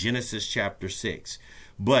in Genesis chapter 6.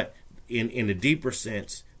 But in a deeper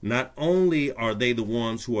sense, not only are they the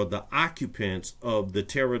ones who are the occupants of the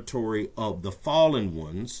territory of the fallen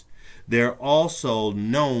ones, they're also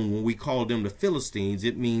known, when we call them the Philistines,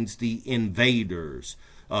 it means the invaders,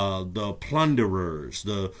 the plunderers,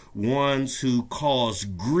 the ones who cause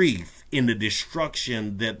grief in the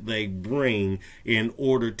destruction that they bring in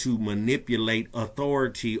order to manipulate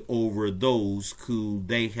authority over those who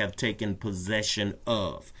they have taken possession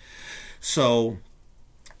of. So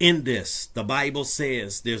in this, the Bible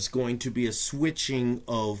says there's going to be a switching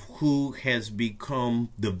of who has become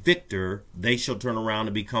the victor. They shall turn around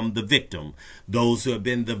and become the victim. Those who have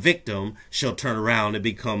been the victim shall turn around and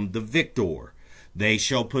become the victor. They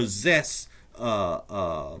shall possess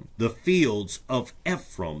the fields of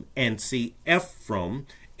Ephraim. And see, Ephraim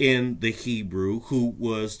in the Hebrew, who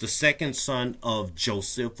was the second son of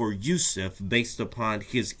Joseph or Yusuf, based upon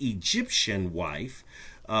his Egyptian wife,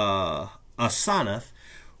 Asenath,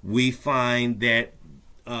 we find that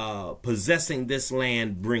possessing this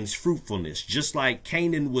land brings fruitfulness. Just like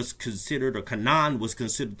Canaan was considered, or Canaan was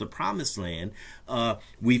considered the promised land,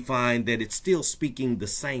 we find that it's still speaking the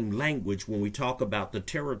same language. When we talk about the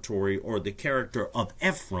territory or the character of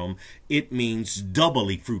Ephraim, it means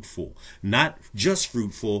doubly fruitful. Not just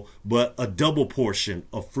fruitful, but a double portion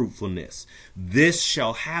of fruitfulness. This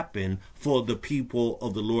shall happen for the people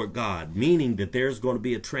of the Lord God, meaning that there's going to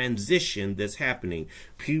be a transition that's happening.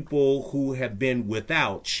 People who have been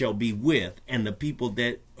without shall be with, and the people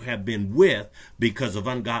that have been with because of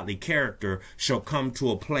ungodly character shall come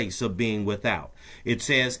to a place of being without. It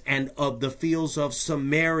says, and of the fields of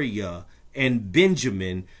Samaria and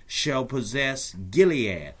Benjamin shall possess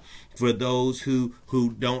Gilead. For those who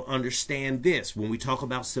don't understand this, when we talk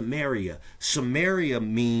about Samaria, Samaria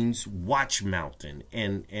means watch mountain.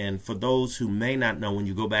 And for those who may not know, when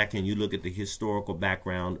you go back and you look at the historical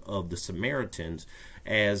background of the Samaritans,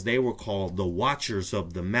 as they were called the watchers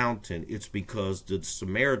of the mountain, it's because the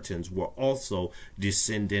Samaritans were also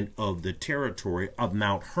descendant of the territory of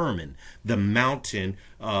Mount Hermon, the mountain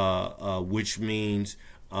which means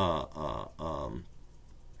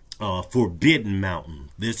forbidden mountain.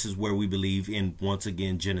 This is where we believe in, once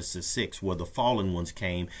again, Genesis 6, where the fallen ones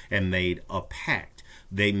came and made a pact.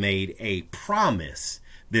 They made a promise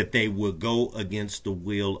that they would go against the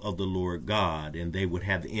will of the Lord God, and they would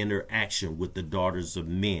have interaction with the daughters of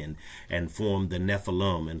men and form the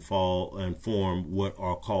Nephilim and form what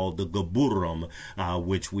are called the Geburim,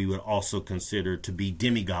 which we would also consider to be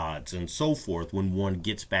demigods and so forth when one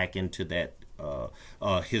gets back into that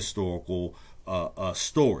historical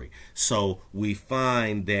story. So we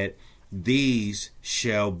find that these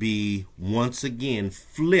shall be once again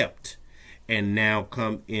flipped, and now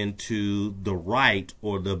come into the right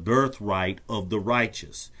or the birthright of the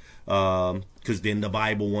righteous. Because then the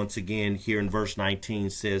Bible once again here in verse 19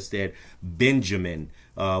 says that Benjamin,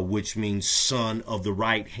 which means son of the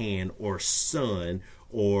right hand, or son,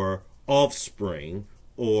 or offspring,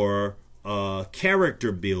 or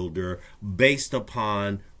character builder based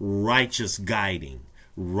upon righteous guiding,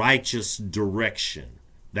 righteous direction.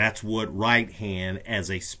 That's what right hand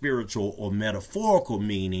as a spiritual or metaphorical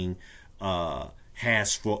meaning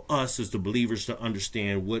has for us as the believers to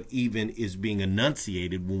understand what even is being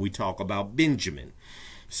enunciated when we talk about Benjamin.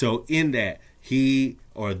 So in that, he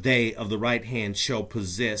or they of the right hand shall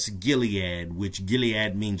possess Gilead, which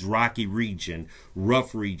Gilead means rocky region,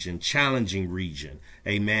 rough region, challenging region.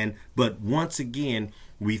 Amen. But once again,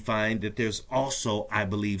 we find that there's also, I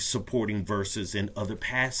believe, supporting verses in other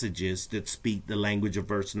passages that speak the language of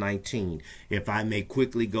verse 19. If I may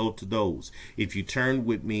quickly go to those. If you turn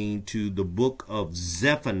with me to the book of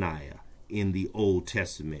Zephaniah in the Old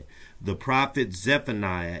Testament, the prophet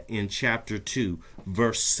Zephaniah in chapter 2,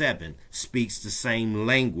 verse 7 speaks the same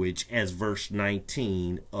language as verse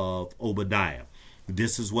 19 of Obadiah.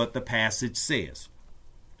 This is what the passage says.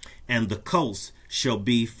 And the coast shall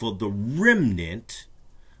be for the remnant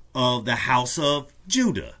of the house of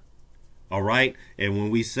Judah. All right. And when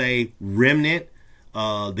we say remnant,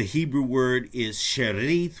 the Hebrew word is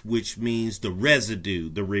sherith, which means the residue,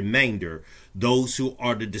 the remainder, those who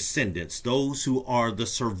are the descendants, those who are the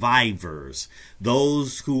survivors,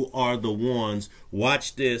 those who are the ones,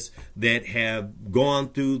 watch this, that have gone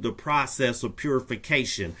through the process of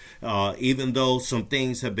purification. Even though some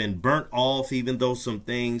things have been burnt off, even though some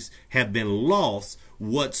things have been lost,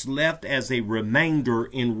 what's left as a remainder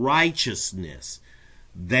in righteousness,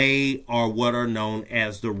 they are what are known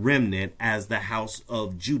as the remnant, as the house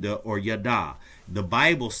of Judah, or Yadah. The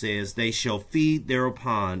Bible says they shall feed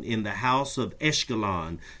thereupon. In the house of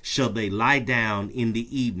Eshkelon shall they lie down in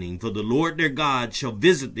the evening. For the Lord their God shall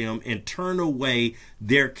visit them and turn away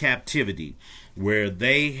their captivity. Where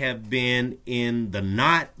they have been in the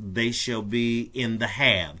not, they shall be in the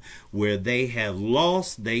have. Where they have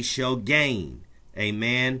lost, they shall gain.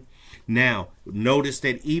 Amen. Now, notice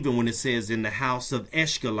that even when it says in the house of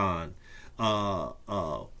Eshkelon,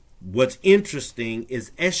 what's interesting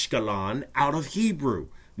is Eshkelon out of Hebrew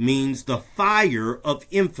means the fire of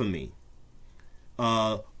infamy,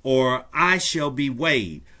 or I shall be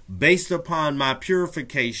weighed. Based upon my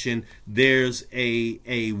purification, there's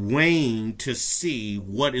a weighing to see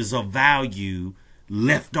what is of value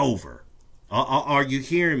left over. Are you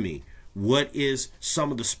hearing me? What is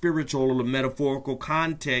some of the spiritual or metaphorical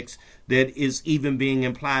context that is even being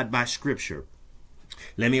implied by Scripture?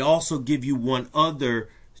 Let me also give you one other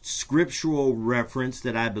scriptural reference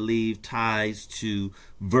that I believe ties to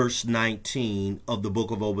verse 19 of the book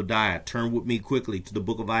of Obadiah. Turn with me quickly to the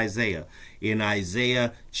book of Isaiah. In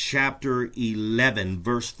Isaiah chapter 11,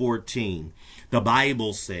 verse 14, the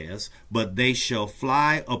Bible says, "But they shall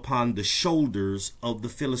fly upon the shoulders of the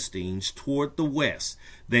Philistines toward the west.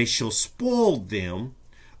 They shall spoil them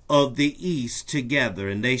of the east together,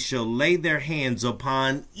 and they shall lay their hands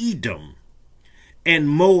upon Edom and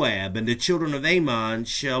Moab, and the children of Ammon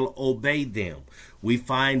shall obey them." We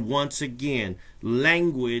find once again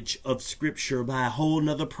language of Scripture by a whole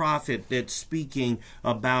nother prophet that's speaking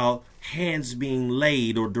about hands being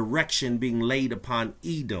laid or direction being laid upon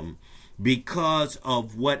Edom because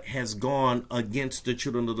of what has gone against the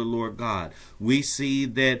children of the Lord God. We see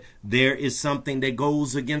that there is something that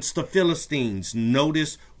goes against the Philistines.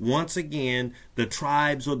 Notice once again the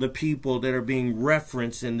tribes or the people that are being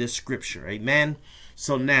referenced in this scripture. Amen.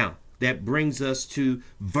 So now that brings us to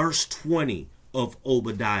verse 20 of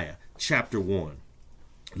Obadiah chapter 1.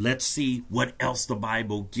 Let's see what else the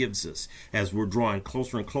Bible gives us as we're drawing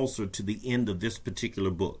closer and closer to the end of this particular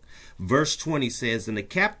book. Verse 20 says, "And the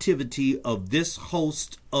captivity of this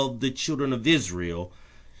host of the children of Israel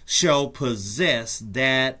shall possess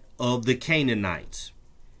that of the Canaanites."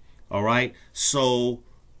 All right. So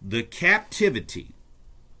the captivity,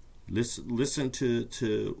 listen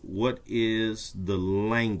to what is the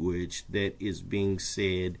language that is being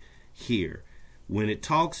said here. When it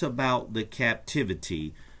talks about the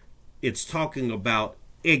captivity, it's talking about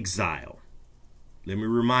exile. Let me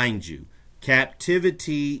remind you,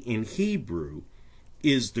 captivity in Hebrew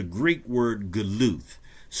is the Greek word galuth.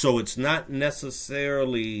 So it's not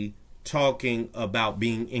necessarily talking about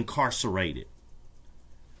being incarcerated.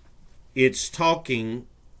 It's talking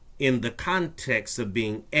in the context of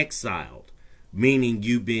being exiled, meaning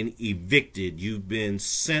you've been evicted, you've been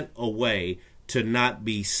sent away to not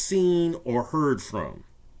be seen or heard from.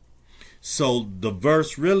 So the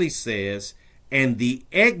verse really says, and the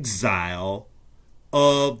exile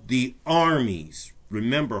of the armies.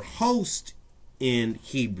 Remember, host in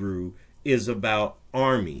Hebrew is about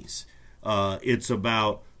armies. It's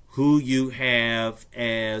about who you have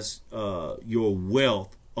as your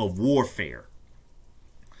wealth of warfare.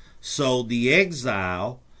 So the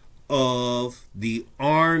exile of the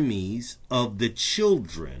armies of the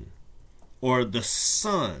children, or the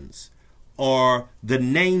sons, or the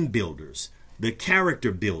name builders, the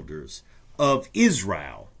character builders of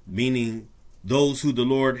Israel, meaning those who the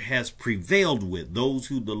Lord has prevailed with, those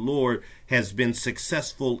who the Lord has been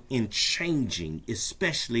successful in changing,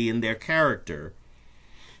 especially in their character,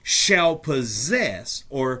 shall possess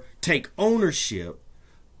or take ownership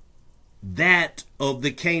that of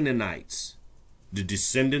the Canaanites, the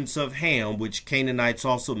descendants of Ham, which Canaanites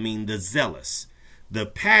also mean the zealous, the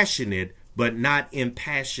passionate, but not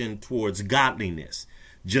impassioned towards godliness,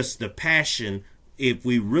 just the passion. If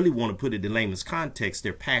we really want to put it in layman's context,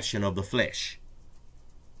 their passion of the flesh.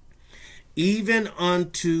 Even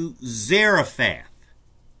unto Zarephath.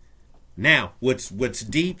 Now, what's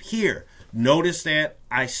deep here? Notice that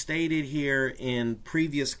I stated here in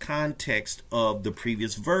previous context of the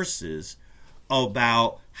previous verses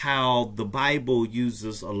about how the Bible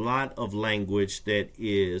uses a lot of language that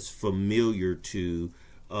is familiar to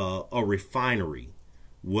a refinery.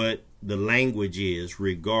 What the language is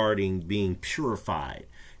regarding being purified.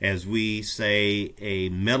 As we say, a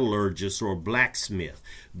metallurgist or blacksmith,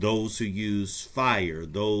 those who use fire,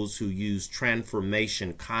 those who use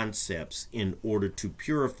transformation concepts in order to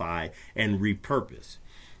purify and repurpose.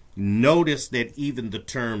 Notice that even the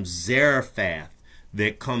term Zarephath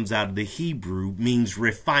that comes out of the Hebrew means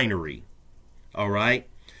refinery. All right.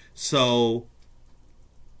 So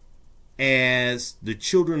as the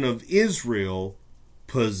children of Israel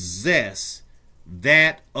possess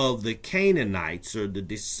that of the Canaanites, or the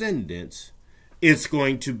descendants, it's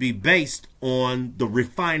going to be based on the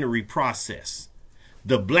refinery process,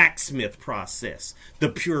 the blacksmith process, the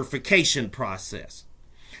purification process.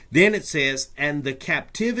 Then it says, and the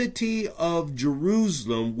captivity of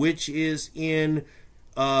Jerusalem, which is in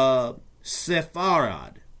Sepharad.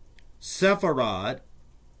 Sepharad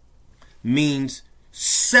means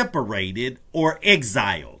separated or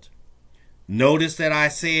exiled. Notice that I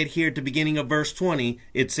said here at the beginning of verse 20,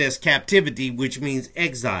 it says captivity, which means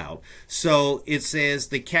exile. So it says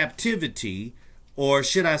the captivity, or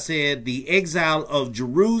should I say the exile of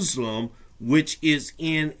Jerusalem, which is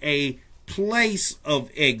in a place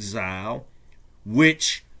of exile,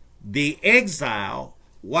 which the exile,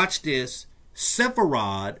 watch this,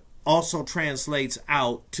 Sepharad also translates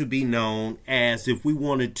out to be known as, if we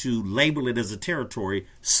wanted to label it as a territory,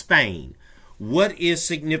 Spain. What is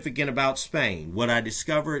significant about Spain? What I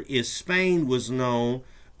discovered is Spain was known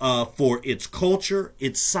for its culture,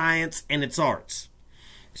 its science, and its arts.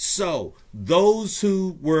 So those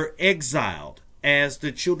who were exiled as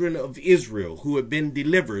the children of Israel, who had been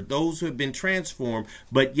delivered, those who had been transformed,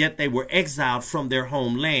 but yet they were exiled from their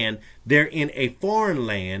homeland, they're in a foreign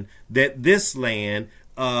land, that this land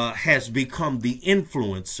has become the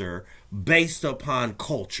influencer based upon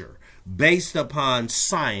culture, based upon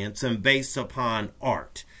science, and based upon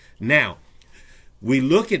art. Now, we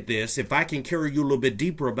look at this, if I can carry you a little bit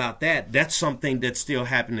deeper about that, that's something that's still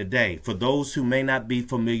happening today. For those who may not be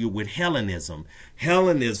familiar with Hellenism,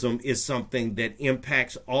 Hellenism is something that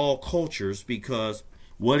impacts all cultures, because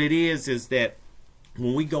what it is that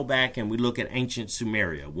when we go back and we look at ancient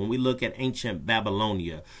Sumeria, when we look at ancient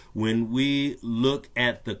Babylonia, when we look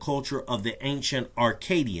at the culture of the ancient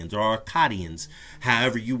Arcadians or Akkadians,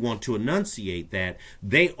 however you want to enunciate that,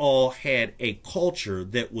 they all had a culture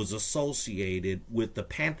that was associated with the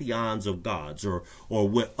pantheons of gods, or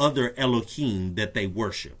with other Elohim that they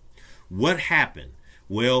worship. What happened?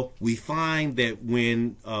 Well, we find that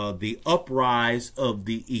when the uprise of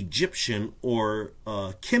the Egyptian or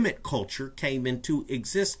Kemet culture came into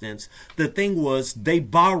existence, the thing was they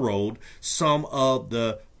borrowed some of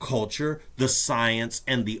the culture, the science,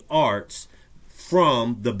 and the arts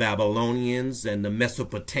from the Babylonians and the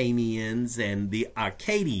Mesopotamians and the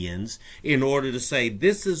Akkadians in order to say,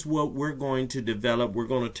 this is what we're going to develop. We're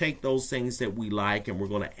going to take those things that we like and we're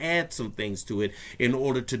going to add some things to it in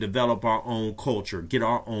order to develop our own culture, get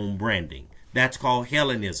our own branding. That's called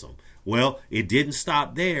Hellenism. Well, it didn't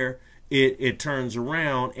stop there. It turns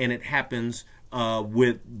around and it happens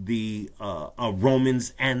with the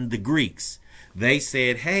Romans and the Greeks. They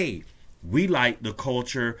said, hey, We like the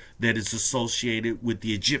culture that is associated with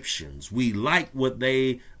the Egyptians. We like what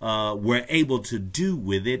they were able to do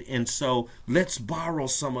with it. And so let's borrow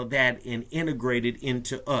some of that and integrate it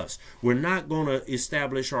into us. We're not going to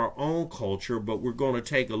establish our own culture, but we're going to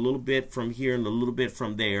take a little bit from here and a little bit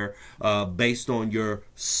from there based on your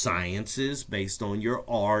sciences, based on your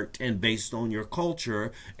art, and based on your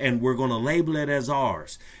culture. And we're going to label it as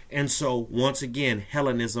ours. And so, once again,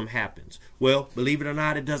 Hellenism happens. Well, believe it or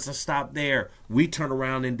not, it doesn't stop there. We turn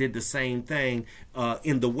around and did the same thing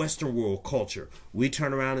in the Western world culture. We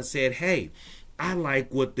turn around and said, hey, I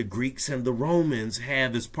like what the Greeks and the Romans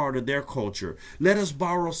have as part of their culture. Let us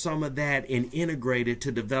borrow some of that and integrate it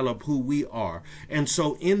to develop who we are. And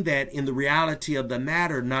so in that, in the reality of the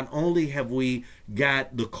matter, not only have we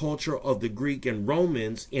got the culture of the Greek and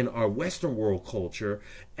Romans in our Western world culture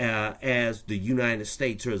as the United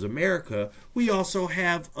States or as America, we also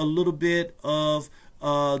have a little bit of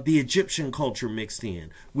the Egyptian culture mixed in.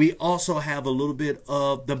 We also have a little bit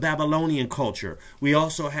of the Babylonian culture. We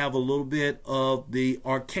also have a little bit of the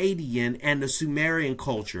Akkadian and the Sumerian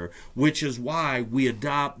culture, which is why we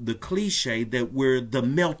adopt the cliche that we're the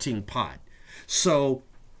melting pot. So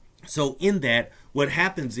in that, what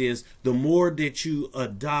happens is the more that you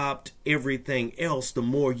adopt everything else, the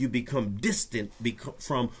more you become distant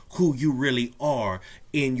from who you really are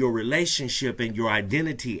in your relationship and your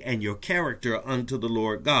identity and your character unto the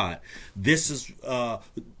Lord God. This is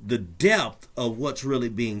the depth of what's really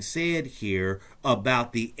being said here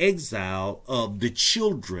about the exile of the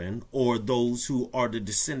children, or those who are the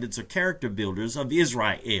descendants or character builders of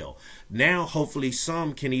Israel. Now, hopefully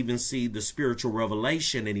some can even see the spiritual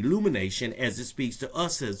revelation and illumination as it speaks to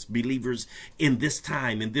us as believers in this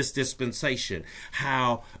time, in this dispensation,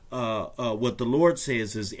 how what the Lord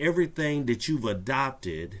says is everything that you've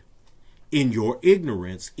adopted in your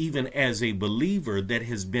ignorance, even as a believer that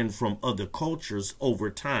has been from other cultures over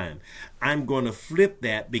time. I'm going to flip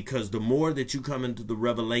that, because the more that you come into the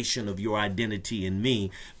revelation of your identity in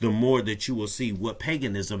me, the more that you will see what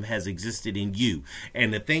paganism has existed in you.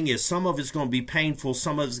 And the thing is, some of it's going to be painful.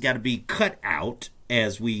 Some of it's got to be cut out,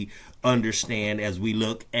 as we understand, as we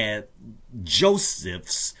look at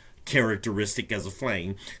Joseph's characteristic as a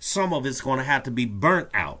flame. Some of it's going to have to be burnt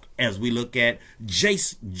out as we look at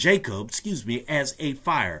Jacob, as a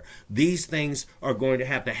fire. These things are going to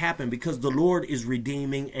have to happen because the Lord is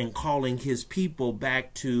redeeming and calling his people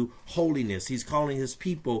back to holiness. He's calling his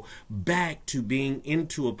people back to being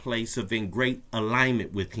into a place of in great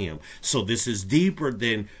alignment with him. So this is deeper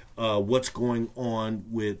than what's going on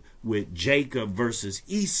with Jacob versus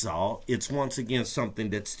Esau. It's once again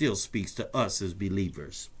something that still speaks to us as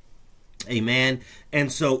believers. Amen.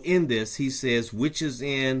 And so in this, he says, which is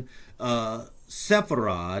in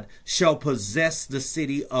Sepharad shall possess the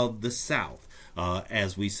city of the south.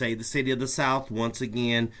 As we say, the city of the south, once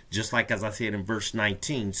again, just like as I said in verse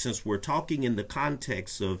 19, since we're talking in the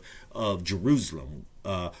context of Jerusalem,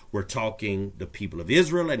 we're talking the people of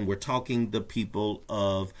Israel, and we're talking the people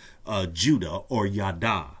of Judah, or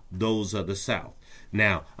Yada. Those are the south.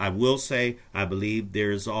 Now, I will say, I believe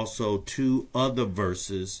there's also two other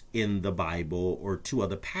verses in the Bible, or two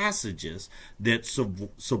other passages that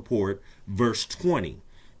support verse 20.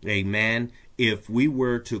 Amen. If we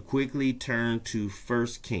were to quickly turn to 1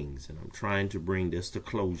 Kings, and I'm trying to bring this to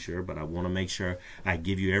closure, but I want to make sure I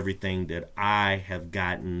give you everything that I have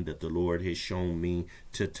gotten, that the Lord has shown me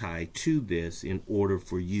to tie to this, in order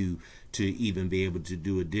for you to even be able to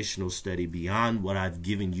do additional study beyond what I've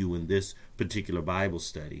given you in this particular Bible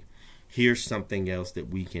study. Here's something else that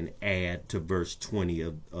we can add to verse 20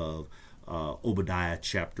 of Obadiah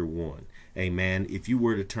chapter 1. Amen. If you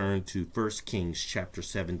were to turn to 1 Kings chapter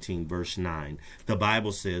 17, verse 9, the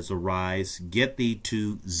Bible says, arise, get thee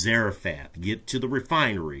to Zarephath, get to the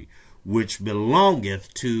refinery, which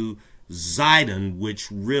belongeth to Zidon, which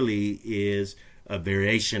really is a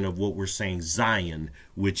variation of what we're saying, Zion,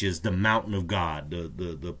 which is the mountain of God,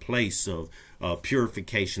 the place of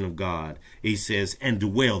purification of God. He says, and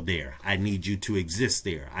dwell there. I need you to exist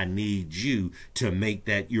there. I need you to make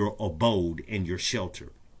that your abode and your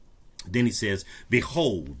shelter. Then he says,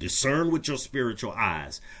 behold, discern with your spiritual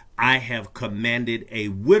eyes. I have commanded a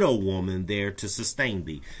widow woman there to sustain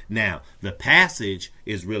thee. Now, the passage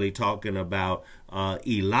is really talking about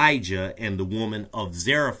Elijah and the woman of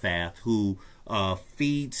Zarephath, who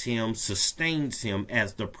feeds him, sustains him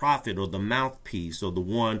as the prophet or the mouthpiece or the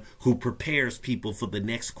one who prepares people for the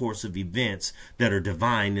next course of events that are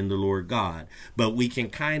divine in the Lord God. But we can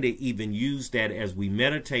kind of even use that as we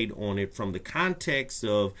meditate on it from the context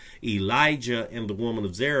of Elijah and the woman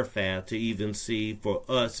of Zarephath to even see for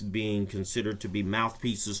us being considered to be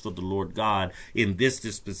mouthpieces for the Lord God in this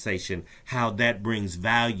dispensation, how that brings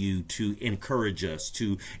value to encourage us,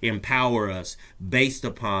 to empower us based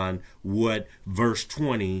upon what verse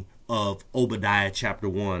 20 of Obadiah chapter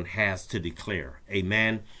 1 has to declare.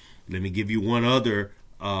 Amen. Let me give you one other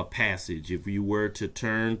passage. If you were to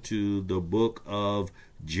turn to the book of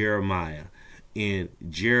Jeremiah, in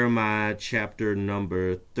Jeremiah chapter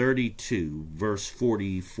number 32, verse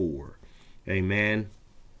 44. Amen.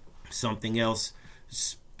 Something else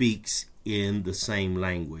speaks in the same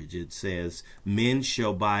language. It says, men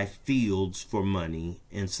shall buy fields for money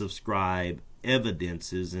and subscribe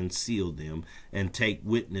evidences and seal them and take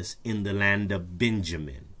witness in the land of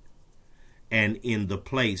Benjamin and in the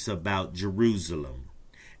place about Jerusalem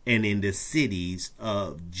and in the cities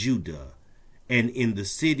of Judah and in the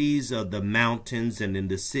cities of the mountains and in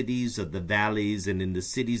the cities of the valleys and in the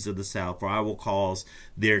cities of the south, for I will cause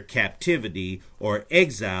their captivity or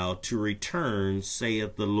exile to return,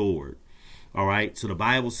 saith the Lord. All right, so the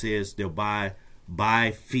Bible says they'll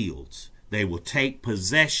buy fields. They will take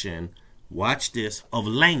possession, watch this, of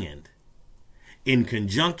land. In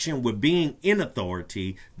conjunction with being in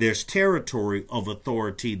authority, there's territory of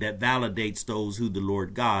authority that validates those who the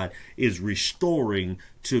Lord God is restoring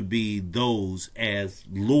to be those as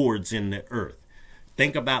lords in the earth.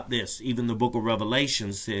 Think about this. Even the book of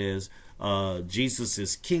Revelation says Jesus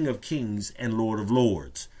is King of Kings and Lord of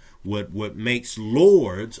Lords. What makes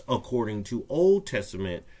lords, according to Old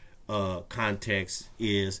Testament context,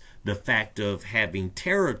 is the fact of having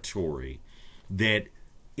territory that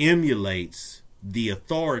emulates the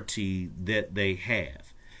authority that they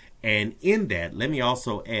have. And in that, let me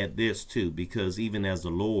also add this too, because even as a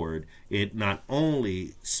Lord, it not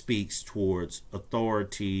only speaks towards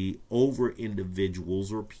authority over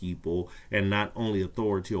individuals or people, and not only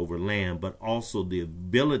authority over land, but also the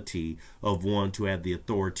ability of one to have the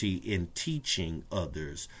authority in teaching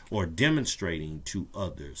others or demonstrating to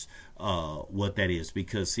others what that is.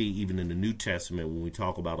 Because see, even in the New Testament, when we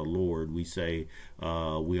talk about a Lord, we say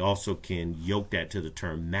we also can yoke that to the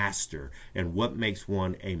term master. And what makes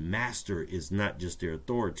one a master is not just their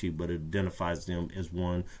authority, but it identifies them as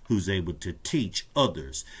one who's able to teach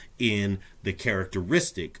others in the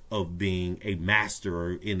characteristic of being a master,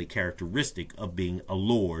 or in the characteristic of being a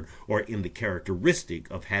Lord, or in the characteristic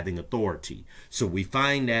of having authority. So we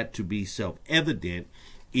find that to be self-evident,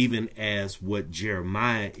 even as what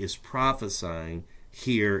Jeremiah is prophesying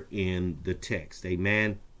here in the text.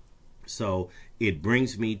 Amen. So it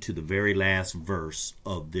brings me to the very last verse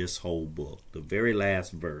of this whole book. The very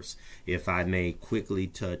last verse, if I may quickly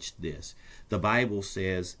touch this. The Bible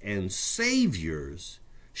says, and saviors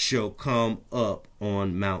shall come up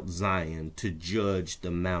on Mount Zion to judge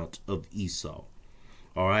the mount of Esau.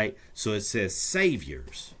 All right. So it says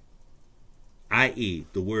saviors, i.e.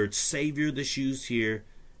 the word savior that's used here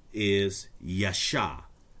is Yasha,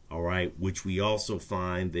 all right, which we also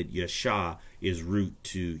find that Yasha is root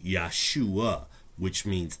to Yeshua, which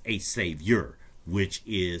means a savior, which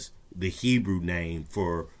is the Hebrew name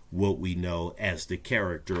for what we know as the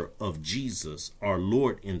character of Jesus, our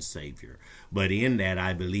Lord and Savior. But in that,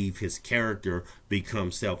 I believe his character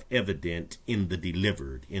becomes self-evident in the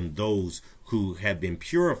delivered, in those who have been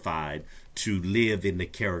purified to live in the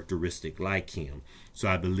characteristic like him. So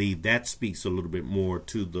I believe that speaks a little bit more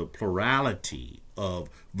to the plurality of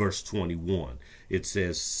verse 21. It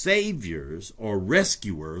says, saviors or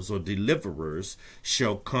rescuers or deliverers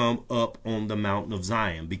shall come up on the mountain of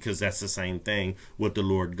Zion, because that's the same thing what the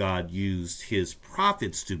Lord God used his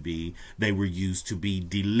prophets to be. They were used to be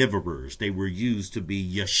deliverers. They were used to be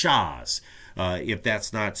Yeshas. If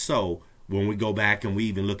that's not so, when we go back and we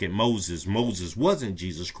even look at Moses, Moses wasn't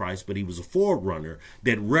Jesus Christ, but he was a forerunner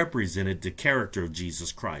that represented the character of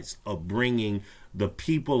Jesus Christ, of bringing the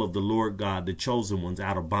people of the Lord God, the chosen ones,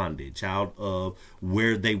 out of bondage, out of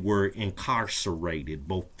where they were incarcerated,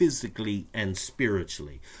 both physically and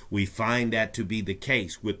spiritually. We find that to be the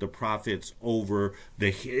case with the prophets over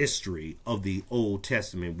the history of the Old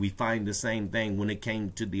Testament. We find the same thing when it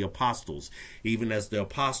came to the apostles. Even as the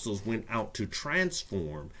apostles went out to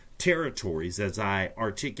transform territories, as I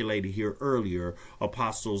articulated here earlier,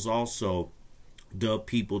 apostles also the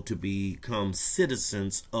people to become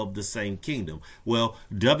citizens of the same kingdom. Well,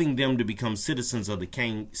 dubbing them to become citizens of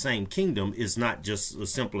the same kingdom is not just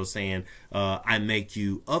as simple as saying, I make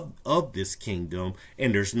you of this kingdom,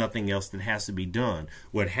 and there's nothing else that has to be done.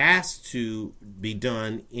 What has to be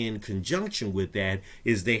done in conjunction with that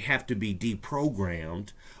is they have to be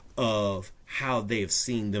deprogrammed of how they have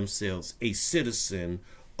seen themselves a citizen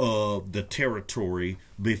of the territory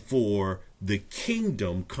before the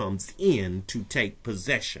kingdom comes in to take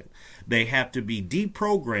possession. They have to be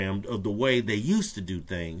deprogrammed of the way they used to do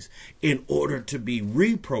things in order to be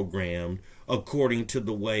reprogrammed according to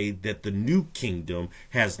the way that the new kingdom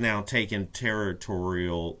has now taken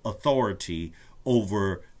territorial authority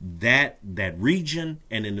over that region,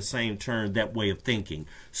 and in the same turn that way of thinking,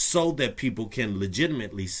 so that people can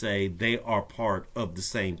legitimately say they are part of the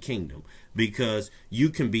same kingdom. Because you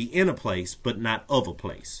can be in a place but not of a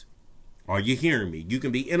place. Are you hearing me? You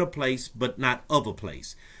can be in a place but not of a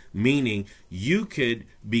place, meaning you could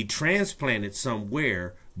be transplanted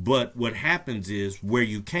somewhere, but what happens is where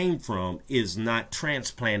you came from is not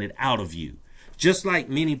transplanted out of you. Just like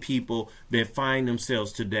many people that find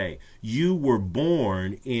themselves today, you were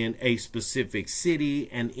born in a specific city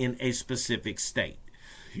and in a specific state.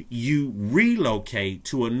 You relocate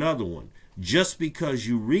to another one. Just because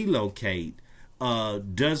you relocate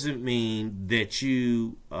doesn't mean that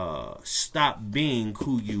you stop being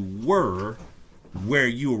who you were where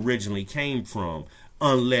you originally came from,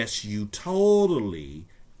 unless you totally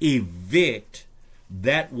evict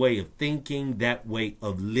that way of thinking, that way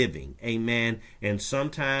of living. Amen. And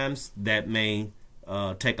sometimes that may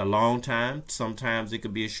take a long time. Sometimes it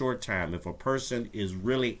could be a short time. If a person is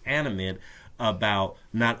really animate about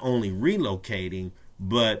not only relocating,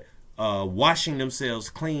 but washing themselves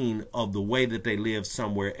clean of the way that they live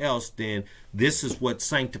somewhere else, then this is what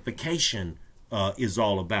sanctification is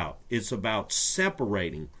all about. It's about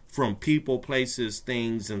separating from people, places,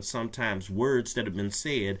 things, and sometimes words that have been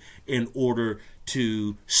said in order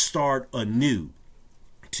to start anew,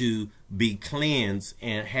 to be cleansed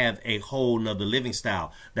and have a whole nother living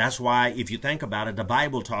style. That's why, if you think about it, the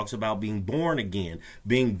Bible talks about being born again.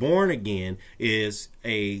 Being born again is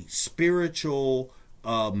a spiritual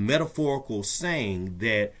metaphorical saying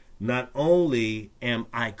that not only am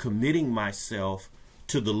I committing myself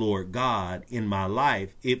to the Lord God in my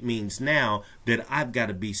life, it means now that I've got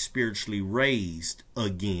to be spiritually raised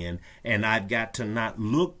again, and I've got to not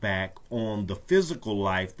look back on the physical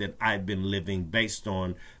life that I've been living based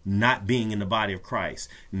on not being in the body of Christ.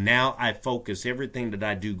 Now I focus everything that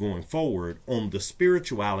I do going forward on the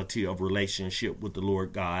spirituality of relationship with the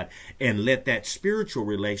Lord God, and let that spiritual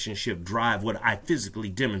relationship drive what I physically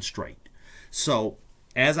demonstrate. So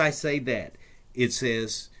as I say that, it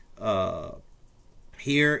says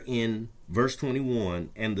here in verse 21,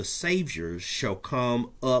 and the saviors shall come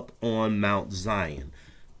up on Mount Zion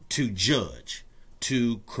to judge,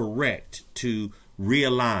 to correct, to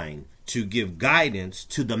realign, to give guidance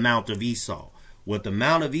to the Mount of Esau. What the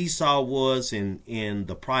Mount of Esau was in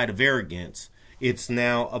the pride of arrogance, it's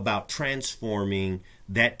now about transforming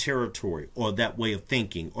that territory or that way of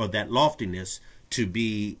thinking or that loftiness to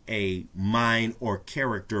be a mind or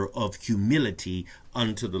character of humility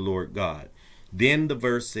unto the Lord God. Then the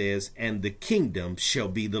verse says, and the kingdom shall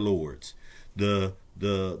be the Lord's. The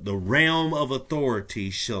realm of authority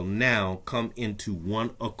shall now come into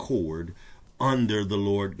one accord under the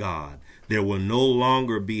Lord God. There will no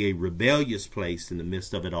longer be a rebellious place in the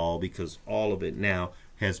midst of it all, because all of it now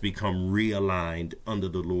has become realigned under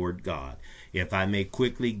the Lord God. If I may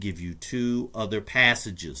quickly give you two other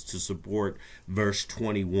passages to support verse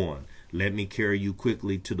 21. Let me carry you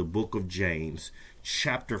quickly to the book of James,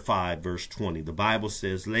 chapter 5, verse 20. The Bible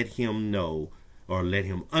says, let him know, or let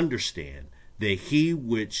him understand, that he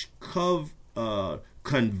which converteth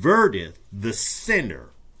the sinner.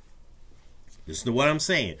 Listen to what I'm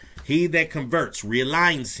saying. He that converts,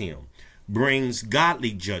 realigns him, brings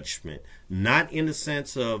godly judgment, not in the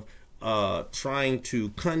sense of trying to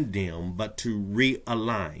condemn, but to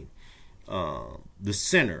realign. The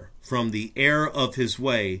sinner from the error of his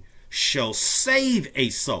way shall save a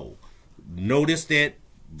soul. Notice that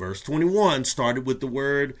verse 21 started with the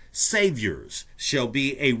word saviors, shall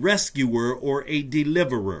be a rescuer or a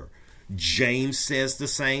deliverer. James says the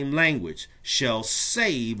same language, shall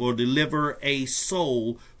save or deliver a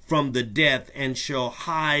soul from the death and shall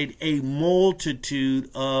hide a multitude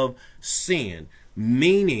of sin.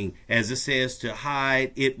 Meaning, as it says to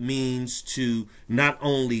hide, it means to not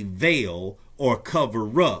only veil or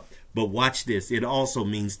cover up, but watch this, it also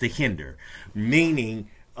means to hinder. Meaning,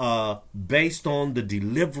 based on the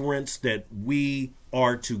deliverance that we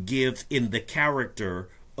are to give in the character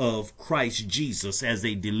of Christ Jesus as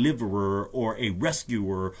a deliverer or a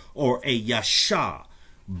rescuer or a Yasha.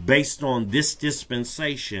 Based on this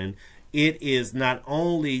dispensation, it is not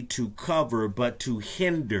only to cover but to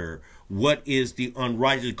hinder what is the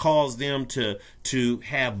unrighteous, cause them to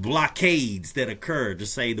have blockades that occur, to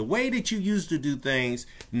say the way that you used to do things,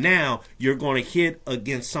 now you're going to hit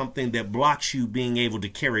against something that blocks you being able to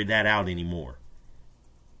carry that out anymore.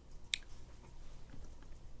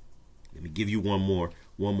 Let me give you one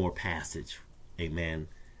more passage. Amen.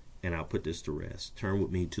 And I'll put this to rest. Turn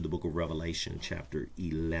with me to the book of Revelation, chapter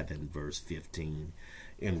 11, verse 15.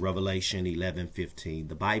 In Revelation 11:15,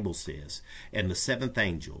 the Bible says, and the seventh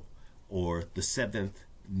angel, or the seventh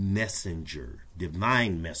messenger,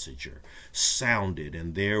 divine messenger, sounded,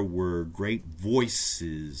 and there were great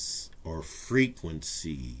voices or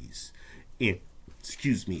frequencies in,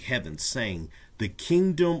 heaven, saying, the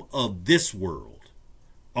kingdom of this world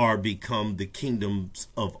are become the kingdoms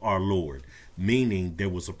of our Lord. Meaning there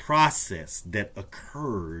was a process that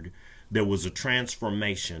occurred. There was a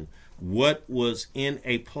transformation. What was in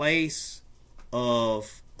a place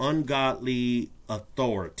of ungodly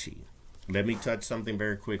authority. Let me touch something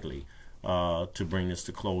very quickly to bring this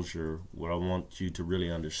to closure, what I want you to really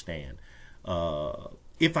understand.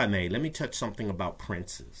 If I may, let me touch something about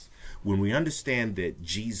princes. When we understand that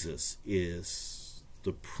Jesus is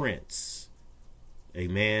the prince,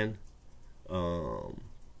 amen,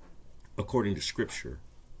 according to Scripture,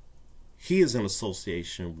 he is in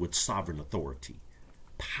association with sovereign authority,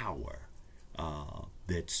 power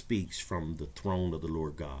that speaks from the throne of the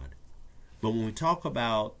Lord God. But when we talk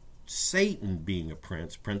about Satan being a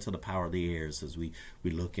prince of the power of the airs, as we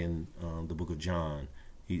look in the book of John,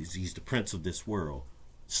 he's the prince of this world.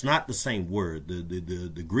 It's not the same word.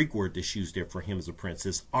 The Greek word that's used there for him as a prince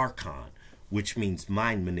is archon, which means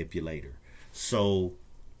mind manipulator. So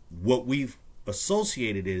what we've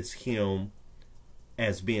associated is him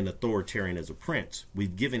as being authoritarian as a prince.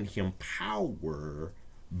 We've given him power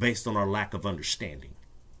based on our lack of understanding.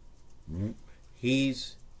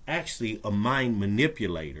 He's actually a mind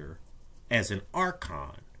manipulator as an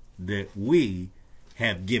archon, that we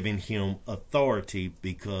have given him authority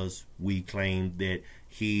because we claim that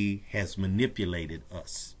he has manipulated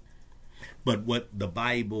us. But what the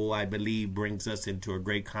Bible, I believe, brings us into a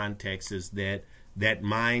great context is that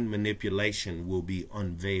mind manipulation will be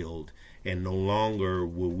unveiled, and no longer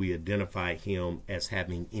will we identify him as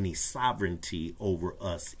having any sovereignty over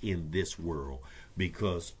us in this world,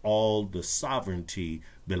 because all the sovereignty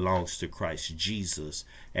belongs to Christ Jesus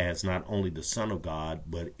as not only the Son of God,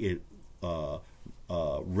 but it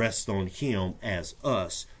rests on him as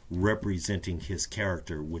us, representing his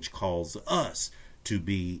character, which calls us to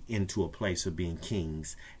be into a place of being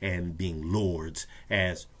kings and being lords,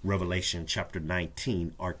 as Revelation chapter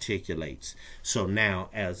 19 articulates. So now,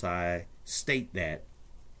 as I state that,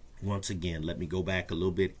 once again, let me go back a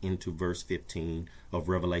little bit into verse 15 of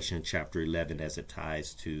Revelation chapter 11 as it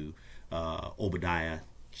ties to Obadiah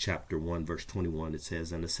chapter 1 verse 21. It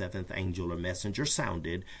says, and the seventh angel or messenger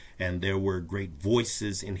sounded, and there were great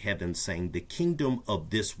voices in heaven saying, the kingdom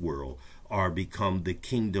of this world are become the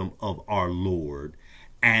kingdom of our Lord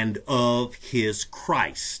and of his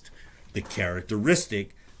Christ. The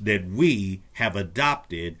characteristic that we have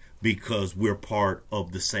adopted because we're part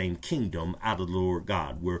of the same kingdom out of the Lord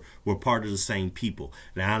God. We're part of the same people.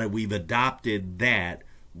 Now that we've adopted that,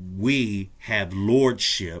 we have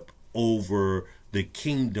lordship over the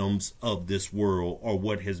kingdoms of this world, or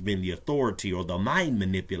what has been the authority or the mind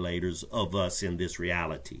manipulators of us in this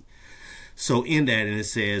reality. So in that, and it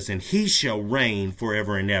says, and he shall reign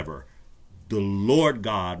forever and ever. The Lord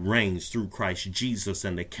God reigns through Christ Jesus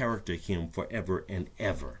and the character of him forever and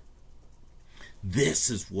ever. This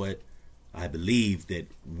is what I believe that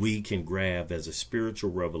we can grab as a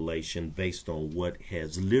spiritual revelation based on what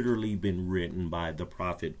has literally been written by the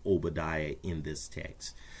prophet Obadiah in this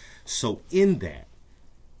text. So in that,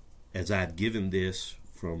 as I've given this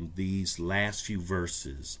from these last few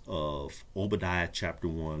verses of Obadiah chapter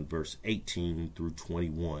 1, verse 18 through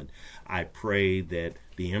 21, I pray that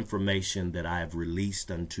the information that I have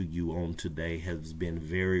released unto you on today has been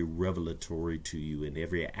very revelatory to you in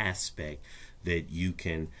every aspect, that you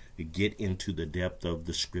can get into the depth of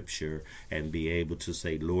the scripture and be able to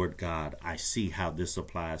say, Lord God, I see how this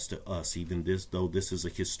applies to us. Even this, though this is a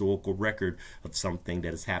historical record of something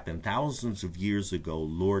that has happened thousands of years ago,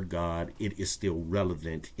 Lord God, it is still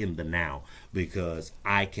relevant in the now, because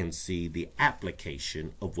I can see the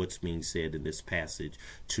application of what's being said in this passage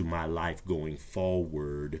to my life going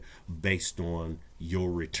forward, based on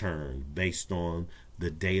your return, based on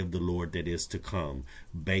the day of the Lord that is to come,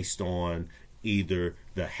 based on either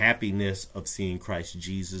the happiness of seeing Christ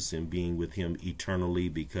Jesus and being with him eternally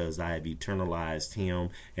because I have eternalized him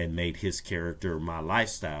and made his character my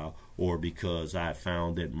lifestyle, or because I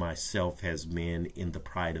found that myself has been in the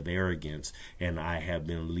pride of arrogance and I have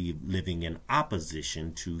been living in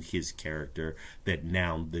opposition to his character, that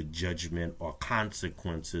now the judgment or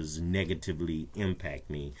consequences negatively impact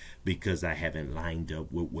me because I haven't lined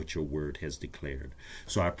up with what your word has declared.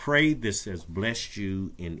 So I pray this has blessed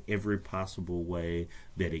you in every possible way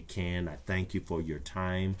that it can. I thank you for your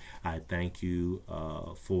time. I thank you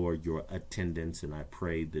for your attendance, and I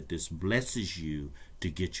pray that this blesses you to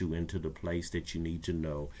get you into the place that you need to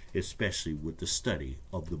know, especially with the study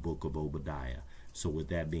of the book of Obadiah. So with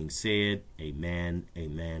that being said, amen,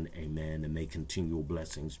 amen, amen, and may continual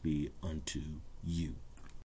blessings be unto you.